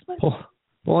Shelby's list.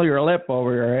 Pull your lip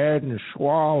over your head and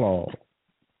swallow.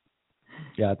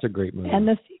 Yeah, it's a great movie. And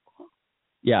the sequel.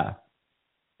 Yeah.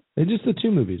 They're just the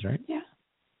 2 movies, right? Yeah.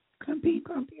 Grumpy,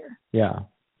 Grumpier. Yeah.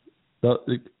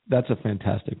 That's a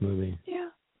fantastic movie. Yeah.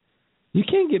 You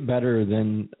can't get better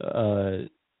than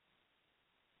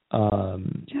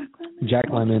Jack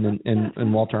Lemmon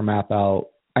and Walter Matthau.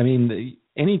 I mean,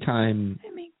 anytime.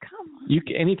 I mean, come on.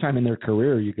 Anytime in their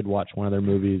career, you could watch one of their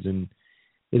movies and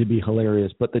it'd be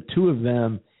hilarious. But the 2 of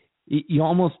them, you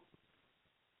almost.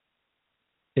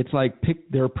 It's like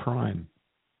pick their prime.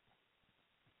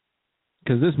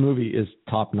 Because this movie is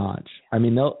top notch. I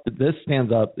mean, this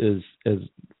stands up as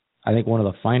I think one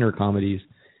of the finer comedies,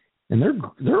 and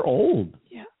they're old.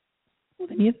 Yeah. Well,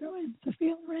 then you throw in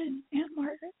Sophia Loren and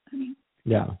Margaret. I mean.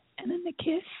 Yeah. And then the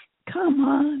kiss. Come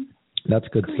on. That's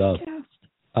good Great stuff. cast.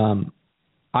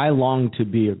 I long to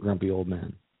be a grumpy old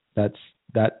man. That's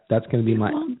going to be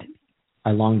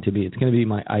I long to be. It's going to be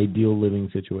my ideal living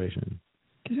situation.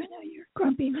 Because I know you're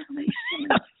grumpy now.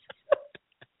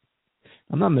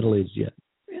 I'm not middle-aged yet.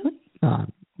 Really? No,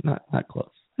 not close.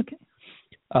 Okay.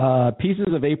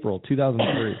 Pieces of April,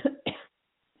 2003.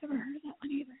 Never heard of that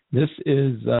one either. This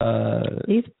is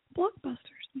These blockbusters.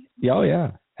 Yeah, oh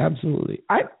yeah, absolutely.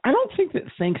 I don't think that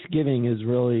Thanksgiving is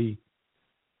really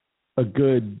a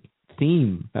good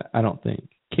theme. I don't think.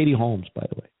 Katie Holmes, by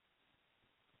the way.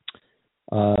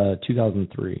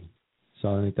 2003. So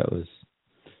I think that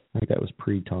was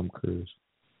pre Tom Cruise.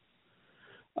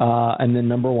 And then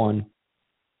number one.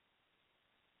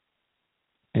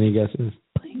 Any guesses?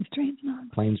 Planes, Trains, and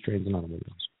Automobiles. Planes, Trains, and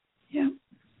Automobiles. Yeah.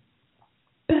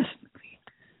 Best movie.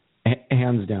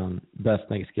 Hands down, best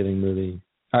Thanksgiving movie.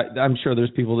 I'm sure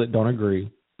there's people that don't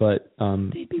agree, but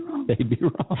they'd be wrong. They'd be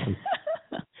wrong.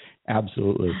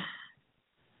 Absolutely.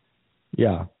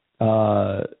 Yeah.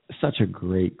 Such a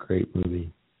great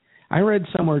movie. I read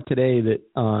somewhere today that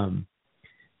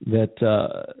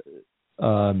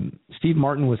Steve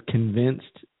Martin was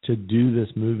convinced to do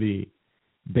this movie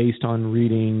based on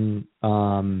reading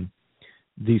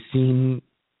the scene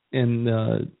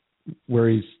in where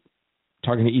he's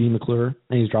talking to Edie McClure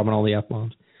and he's dropping all the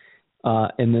F-bombs,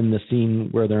 and then the scene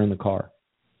where they're in the car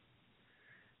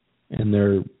and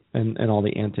they're and all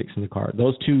the antics in the car.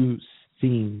 Those two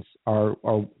scenes are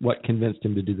what convinced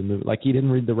him to do the movie. Like, he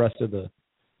didn't read the rest of the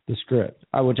script,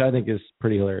 which I think is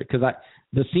pretty hilarious, because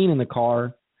the scene in the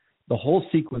car, the whole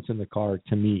sequence in the car,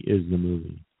 to me is the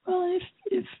movie. Well,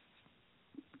 if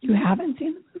you haven't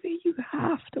seen the movie, you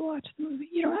have to watch the movie.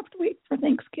 You don't have to wait for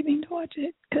Thanksgiving to watch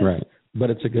it. Right, but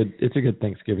it's a good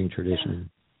Thanksgiving tradition.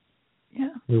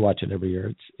 Yeah. We watch it every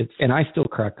year. It's and I still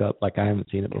crack up like I haven't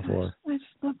seen it before. I just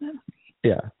love that movie.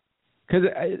 Yeah, because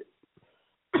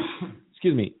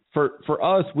excuse me, for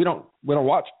us, we don't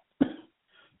watch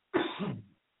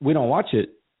it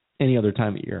any other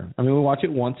time of year. I mean, we watch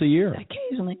it once a year.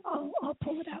 Occasionally, I'll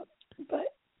pull it out,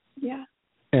 but yeah,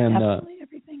 and definitely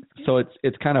everything's good. So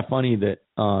it's kind of funny that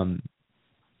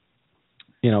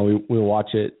we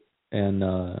watch it, and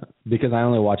because I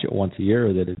only watch it once a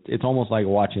year, that it's almost like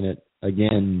watching it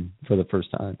again for the first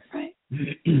time. Right.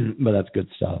 But that's good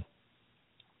stuff.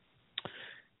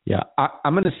 Yeah,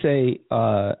 I'm going to say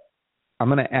I'm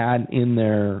going to add in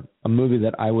there a movie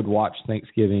that I would watch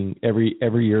Thanksgiving every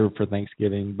year for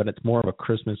Thanksgiving, but it's more of a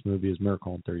Christmas movie, is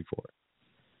Miracle on 34th.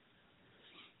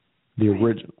 The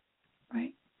original.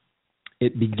 Right.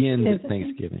 It begins at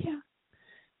Thanksgiving. Yeah.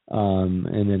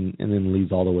 And then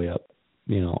leads all the way up,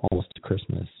 almost to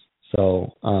Christmas.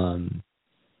 So,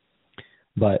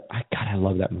 but I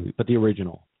love that movie. But the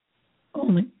original.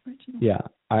 Only original. Yeah,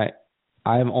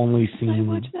 I've only seen. I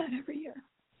watch that every year.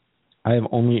 I have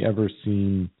only ever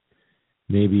seen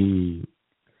maybe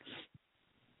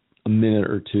a minute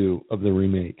or two of the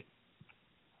remake,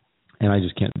 and I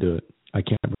just can't do it. I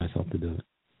can't bring myself to do it.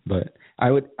 But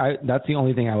that's the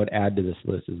only thing I would add to this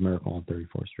list, is Miracle on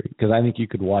 34th Street, because I think you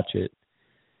could watch it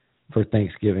for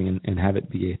Thanksgiving and have it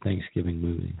be a Thanksgiving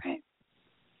movie. Right.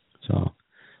 So,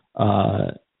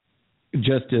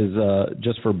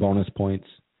 just for bonus points,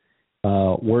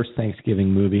 worst Thanksgiving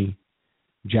movie,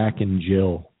 Jack and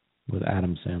Jill with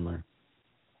Adam Sandler,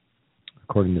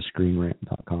 according to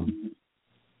ScreenRant.com.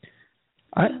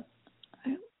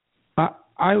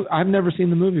 I've never seen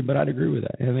the movie, but I'd agree with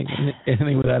that.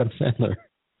 Anything with Adam Sandler.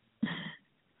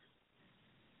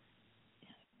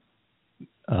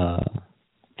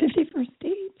 51st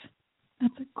Dates.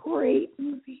 That's a great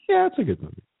movie. Yeah, it's a good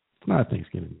movie. It's not a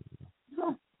Thanksgiving movie.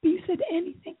 No, but you said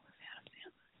anything with Adam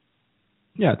Sandler.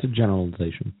 Yeah, it's a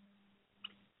generalization.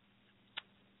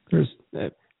 There's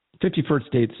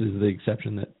 51st Dates is the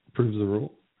exception that proves the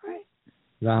rule. Right.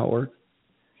 Is that how it works?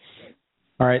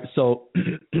 All right, so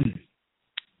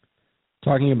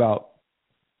talking about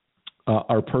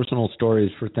our personal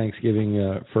stories for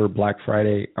Thanksgiving, for Black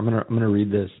Friday, I'm gonna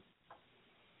read this.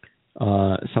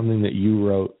 Something that you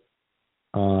wrote.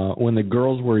 When the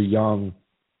girls were young,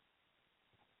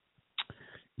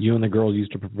 you and the girls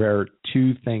used to prepare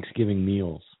 2 Thanksgiving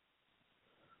meals.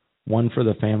 One for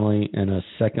the family and a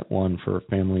second one for a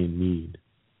family in need.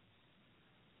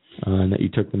 And that you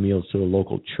took the meals to a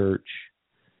local church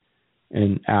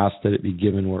and asked that it be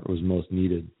given where it was most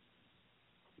needed.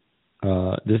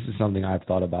 This is something I've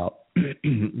thought about,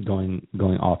 going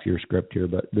off your script here,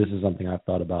 but this is something I've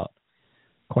thought about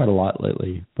quite a lot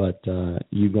lately. But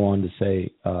you go on to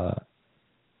say,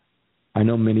 I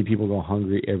know many people go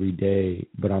hungry every day,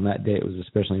 but on that day it was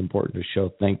especially important to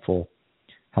show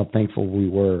how thankful we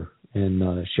were,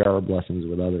 and share our blessings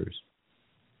with others.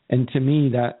 And to me,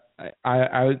 that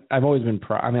I've always been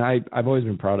proud. I mean, I've always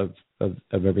been proud of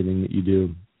everything that you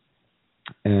do,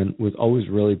 and was always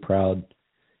really proud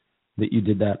that you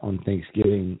did that on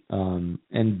Thanksgiving,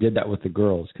 and did that with the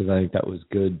girls, because I think that was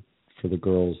good for the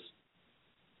girls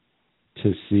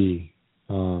to see.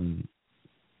 And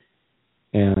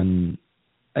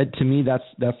to me,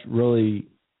 that's really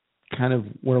kind of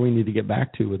where we need to get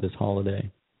back to with this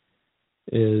holiday,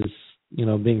 is, you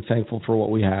know, being thankful for what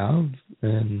we have.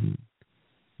 And,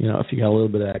 you know, if you got a little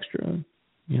bit of extra,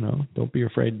 you know, don't be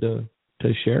afraid to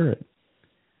share it.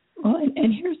 Well,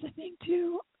 and here's the thing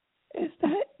too, is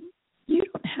that you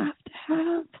don't have to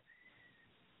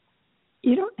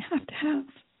have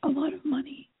a lot of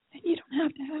money, and you don't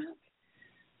have to have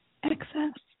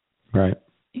excess. Right.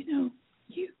 You know,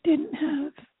 you didn't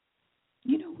have,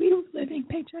 you know, we were living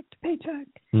paycheck to paycheck.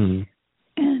 Mm-hmm.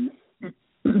 And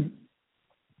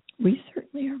we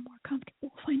certainly are more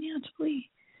comfortable financially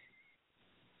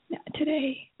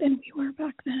today than we were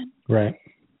back then. Right.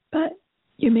 But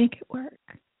you make it work,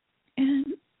 and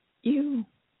it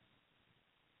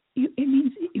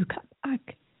means that you cut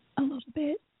back a little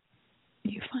bit.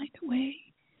 You find a way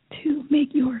to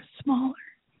make yours smaller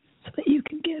so that you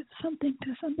can give something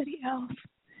to somebody else,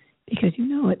 because you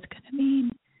know it's going to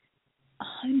mean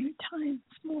 100 times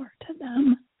more to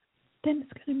them than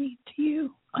it's going to mean to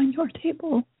you on your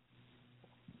table.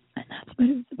 And that's what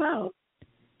it was about.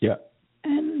 Yeah.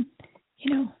 And,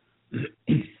 you know,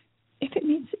 if it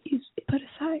means that you put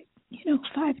aside, you know,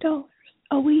 $5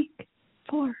 a week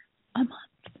for a month,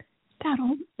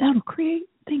 that'll create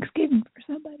Thanksgiving for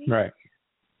somebody. Right.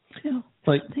 You know,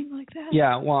 like, something like that.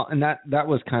 Yeah, well, and that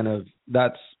was kind of,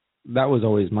 that was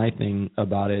always my thing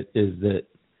about it, is that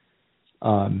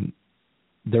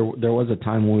there was a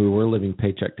time when we were living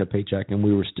paycheck to paycheck, and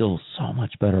we were still so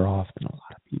much better off than a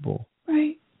lot of people.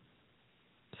 Right.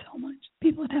 So much.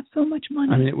 People would have so much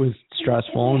money. I mean, it was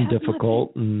stressful and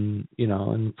difficult, and, you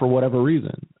know, and for whatever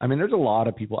reason. I mean, there's a lot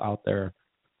of people out there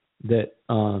that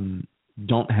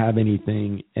don't have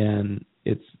anything, and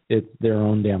it's their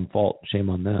own damn fault. Shame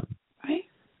on them. Right.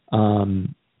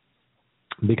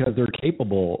 Because they're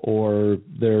capable, or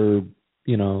they're,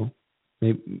 you know,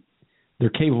 they're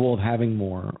capable of having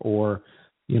more, or,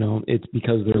 you know, it's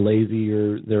because they're lazy,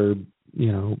 or they're,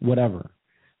 you know, whatever.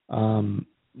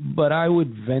 But I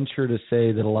would venture to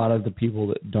say that a lot of the people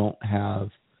that don't have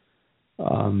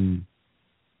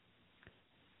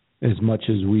as much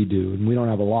as we do, and we don't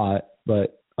have a lot,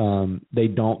 but they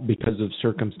don't because of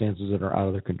circumstances that are out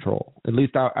of their control. At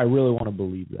least I really want to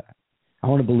believe that. I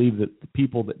want to believe that the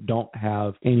people that don't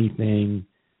have anything,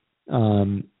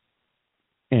 and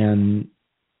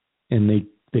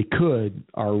they could,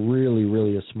 are really,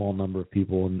 really a small number of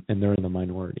people, and they're in the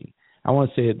minority. I want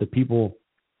to say that the people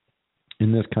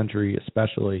in this country,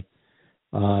 especially,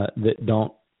 that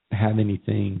don't have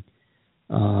anything,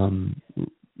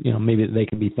 you know, maybe they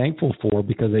can be thankful for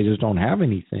because they just don't have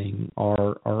anything,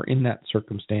 are in that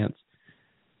circumstance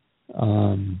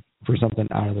for something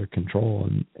out of their control.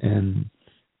 And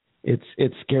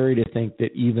it's scary to think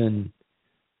that even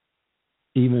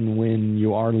when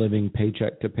you are living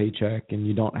paycheck to paycheck and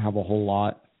you don't have a whole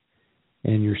lot,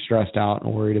 and you're stressed out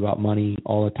and worried about money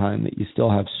all the time, that you still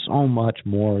have so much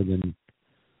more than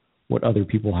what other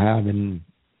people have. And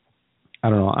I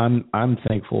don't know, I'm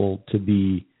thankful to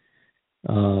be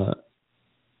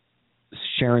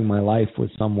sharing my life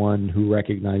with someone who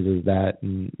recognizes that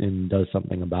and does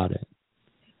something about it.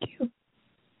 Thank you.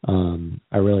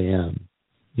 I really am.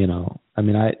 You know, I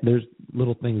mean, there's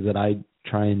little things that I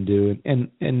try and do, and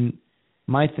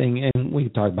my thing, and we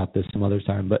can talk about this some other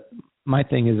time, but my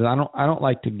thing is I don't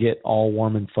like to get all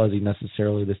warm and fuzzy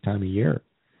necessarily this time of year.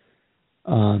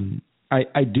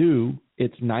 I do.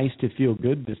 It's nice to feel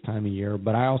good this time of year,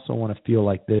 but I also want to feel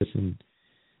like this in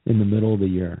the middle of the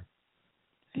year,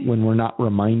 when we're not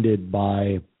reminded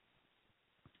by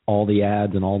all the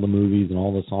ads and all the movies and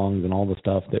all the songs and all the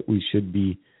stuff that we should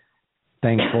be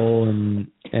thankful and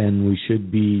we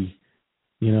should be,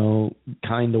 you know,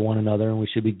 kind to one another, and we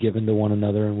should be giving to one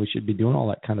another, and we should be doing all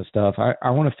that kind of stuff. I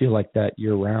want to feel like that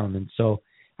year round. And so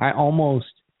I almost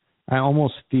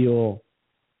feel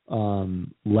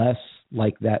less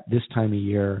like that this time of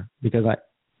year, because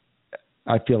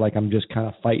I feel like I'm just kind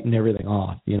of fighting everything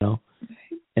off, you know.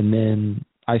 And then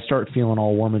I start feeling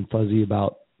all warm and fuzzy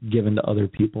about giving to other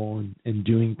people and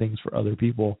doing things for other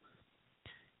people.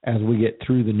 As we get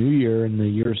through the new year and the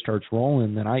year starts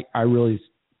rolling, then I really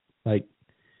like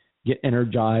get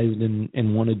energized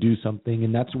and want to do something.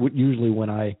 And that's usually when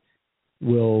I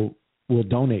will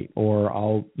donate, or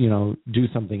I'll, you know, do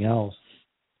something else,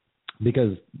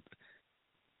 because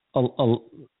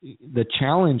the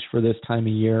challenge for this time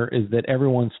of year is that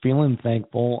everyone's feeling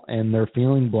thankful and they're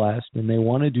feeling blessed and they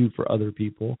want to do for other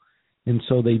people. And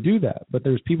so they do that. But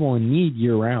there's people in need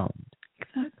year round.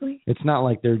 Exactly. It's not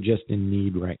like they're just in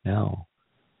need right now.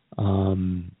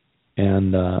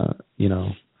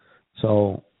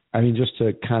 So, I mean, just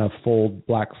to kind of fold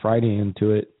Black Friday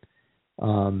into it,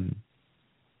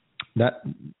 that's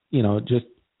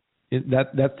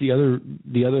the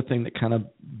other thing that kind of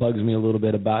bugs me a little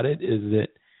bit about it is that,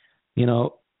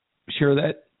 sure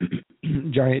that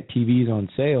giant TV's on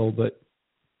sale, but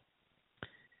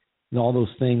all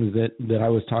those things that I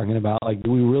was talking about, like,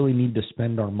 do we really need to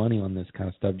spend our money on this kind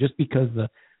of stuff? Just because the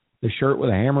shirt with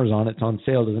the hammers on it's on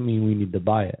sale doesn't mean we need to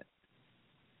buy it.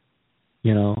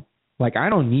 Like, I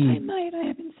don't need. I might. I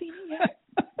haven't seen it yet.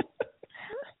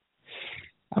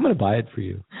 I'm gonna buy it for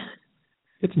you.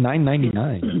 It's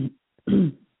 $9.99.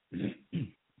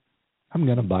 I'm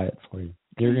gonna buy it for you.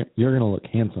 You're gonna look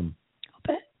handsome. I'll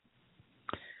bet.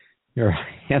 You're a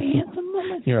handsome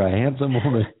woman. You're a handsome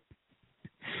woman.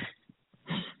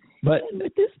 But and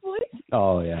with this voice.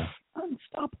 Oh yeah.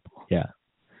 Unstoppable. Yeah.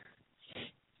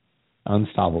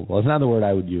 Unstoppable. It's not the word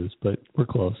I would use, but we're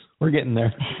close. We're getting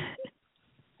there.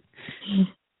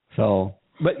 So,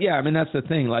 but yeah, I mean, that's the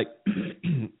thing. Like,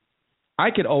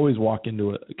 I could always walk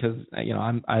into it because,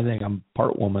 I think I'm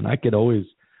part woman. I could always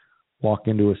walk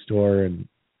into a store and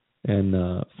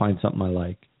find something I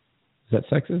like. Is that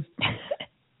sexist?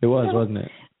 It was, No. Wasn't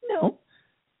it? No.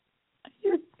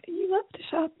 You love to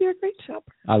shop. You're a great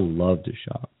shopper. I love to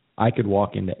shop. I could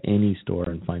walk into any store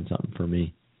and find something for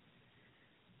me.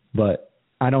 But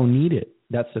I don't need it.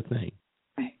 That's the thing.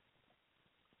 Right.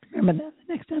 Remember that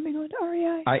the next time we go to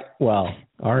REI.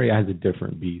 REI is a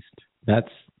different beast. That's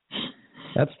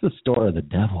the store of the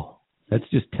devil. That's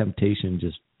just temptation,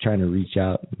 just trying to reach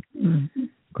out and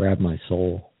grab my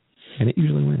soul, and it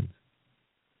usually wins.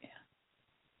 Yeah.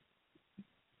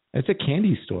 It's a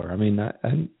candy store. I mean,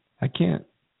 I can't.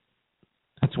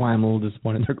 That's why I'm a little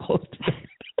disappointed they're closed today.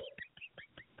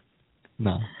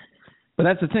 No. But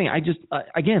that's the thing. I just,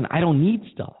 again, I don't need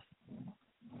stuff.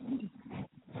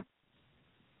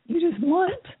 You just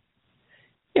want.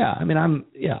 Yeah, I mean,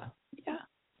 yeah.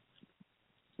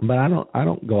 But I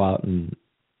don't go out and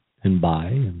buy.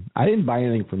 And I didn't buy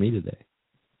anything for me today.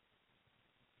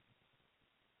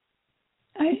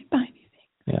 I didn't buy anything.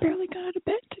 Yeah. I barely got out of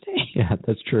bed today. Yeah,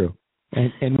 that's true.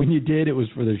 And when you did, it was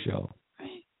for the show.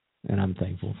 Right. And I'm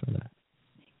thankful for that.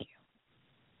 Thank you.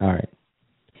 All right.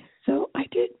 So I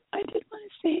did want to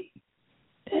say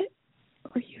that,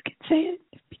 or you can say it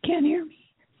if you can't hear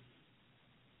me,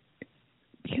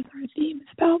 because our theme is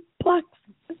about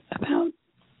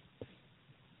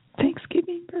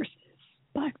Thanksgiving versus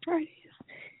Black Fridays.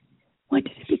 When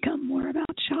did it become more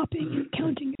about shopping and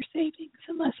counting your savings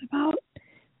and less about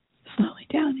slowing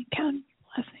down and counting your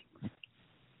blessings?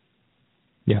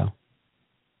 Yeah.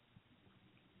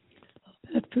 A little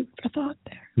bit of food for thought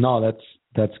there. No,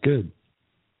 that's good.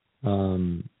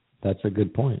 That's a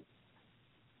good point.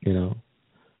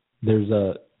 There's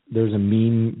a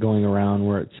meme going around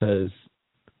where it says,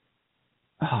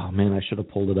 oh man, I should have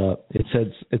pulled it up. It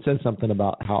said something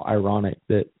about how ironic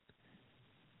that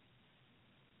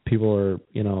people are,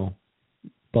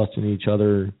 busting each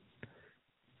other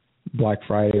Black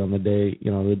Friday on the day,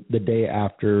 the day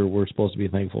after we're supposed to be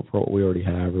thankful for what we already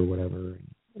have or whatever.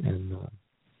 And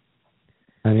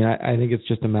I mean, I think it's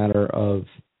just a matter of,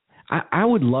 I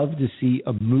would love to see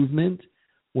a movement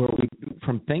where we,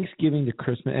 from Thanksgiving to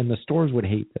Christmas, and the stores would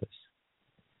hate this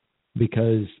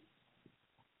because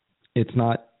it's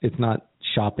not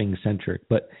shopping centric,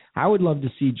 but I would love to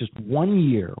see just 1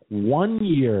 year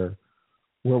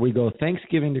where we go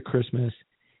Thanksgiving to Christmas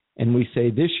and we say,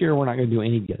 this year we're not going to do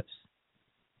any gifts.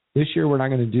 This year we're not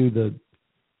going to do the,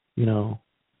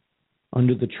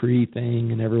 under the tree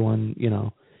thing and everyone,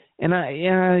 and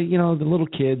the little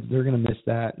kids, they're going to miss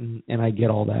that. And I get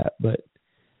all that, but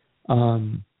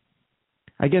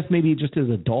I guess maybe just as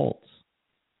adults,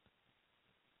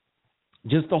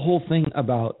 just the whole thing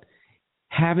about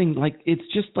having, like, it's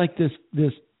just like this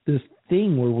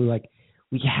thing where we're like,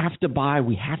 we have to buy,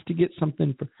 we have to get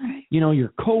something for,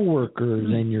 your coworkers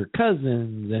and your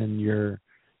cousins and your,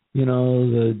 you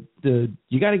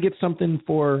got to get something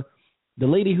for the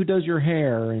lady who does your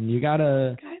hair, and you got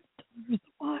to the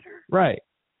water. Right.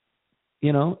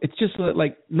 It's just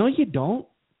like, no, you don't.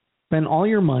 Spend all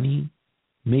your money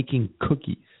making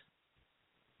cookies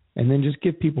and then just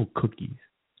give people cookies.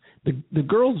 The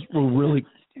girls were really,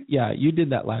 yeah, you did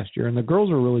that last year, and the girls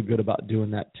were really good about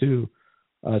doing that too,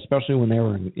 especially when they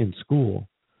were in school,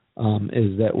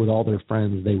 is that with all their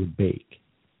friends, they would bake.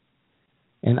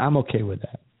 And I'm okay with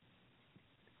that.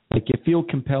 Like you feel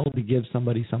compelled to give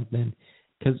somebody something.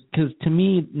 Because to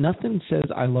me, nothing says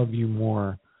I love you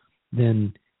more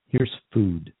than here's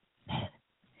food.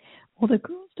 Well, the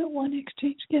girls don't want to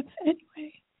exchange gifts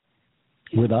anyway.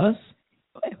 With us?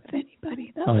 With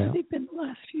anybody. That's Oh, yeah. how they've been the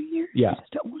last few years. Yeah. They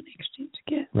just don't want to exchange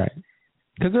gifts. Right.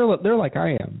 Because they're like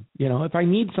I am. You know, if I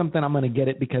need something, I'm going to get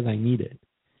it because I need it.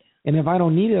 And if I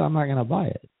don't need it, I'm not going to buy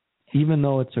it, even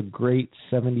though it's a great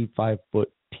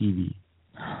 75-foot TV.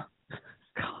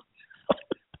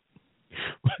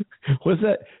 What's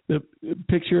that? The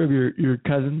picture of your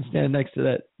cousin standing next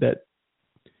to that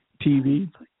TV?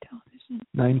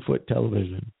 9-foot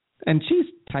television. And she's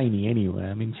tiny anyway.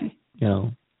 I mean,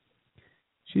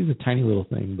 she's a tiny little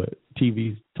thing, but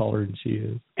TV's taller than she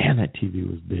is. And that TV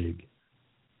was big.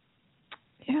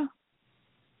 Yeah.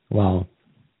 Wow.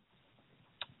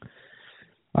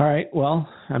 All right. Well,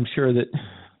 I'm sure that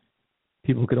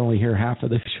people could only hear half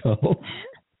of the show.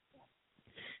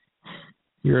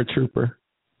 You're a trooper.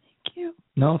 Thank you.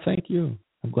 No, thank you.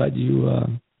 I'm glad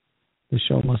the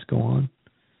show must go on.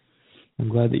 I'm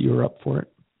glad that you were up for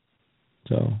it.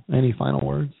 So, any final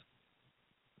words?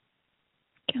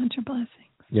 Count your blessings.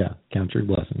 Yeah, count your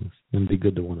blessings and be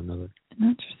good to one another. And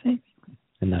not your savings.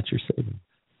 And not your savings.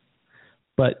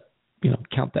 But,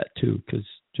 count that too, because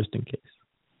just in case.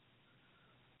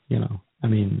 I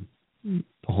mean, the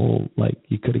whole,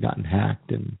 you could have gotten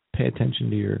hacked, and pay attention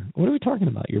to what are we talking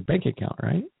about? Your bank account,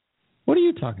 right? What are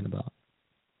you talking about?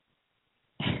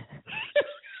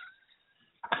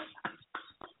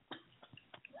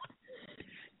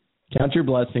 Count your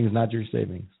blessings, not your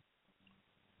savings.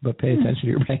 But pay attention to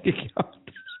your bank account.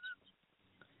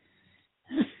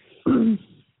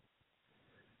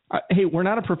 Hey, we're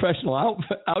not a professional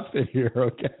outfit here,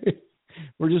 okay?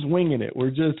 We're just winging it. We're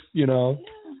just, Yeah, I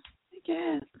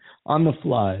guess. on the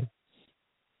fly.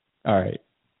 All right.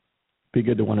 Be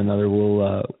good to one another.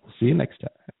 We'll see you next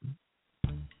time.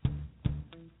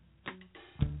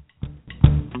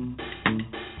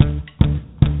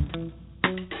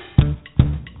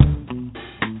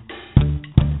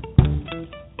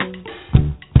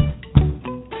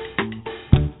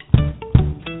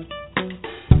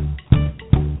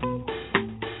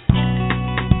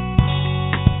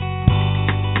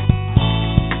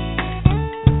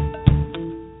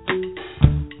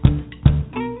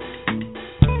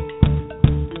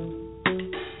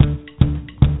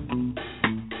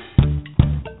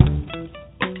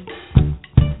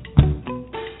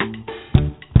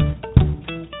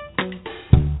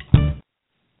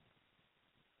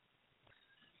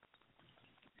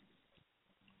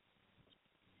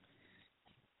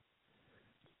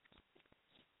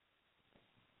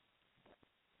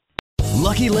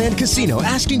 Lucky Land Casino,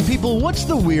 asking people, what's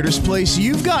the weirdest place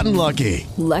you've gotten lucky?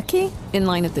 Lucky? In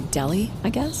line at the deli, I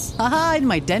guess? Aha, in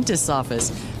my dentist's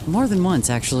office. More than once,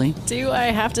 actually. Do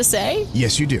I have to say?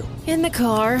 Yes, you do. In the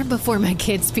car before my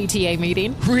kids' PTA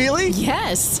meeting. Really?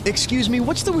 Yes. Excuse me,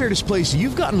 what's the weirdest place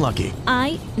you've gotten lucky?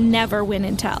 I never win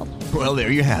and tell. Well,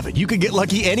 there you have it. You can get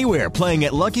lucky anywhere, playing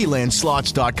at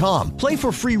LuckyLandSlots.com. Play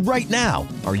for free right now.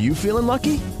 Are you feeling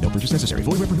lucky? No purchase necessary.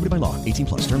 Void where prohibited by law.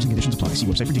 18+. Terms and conditions apply. See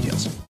website for details.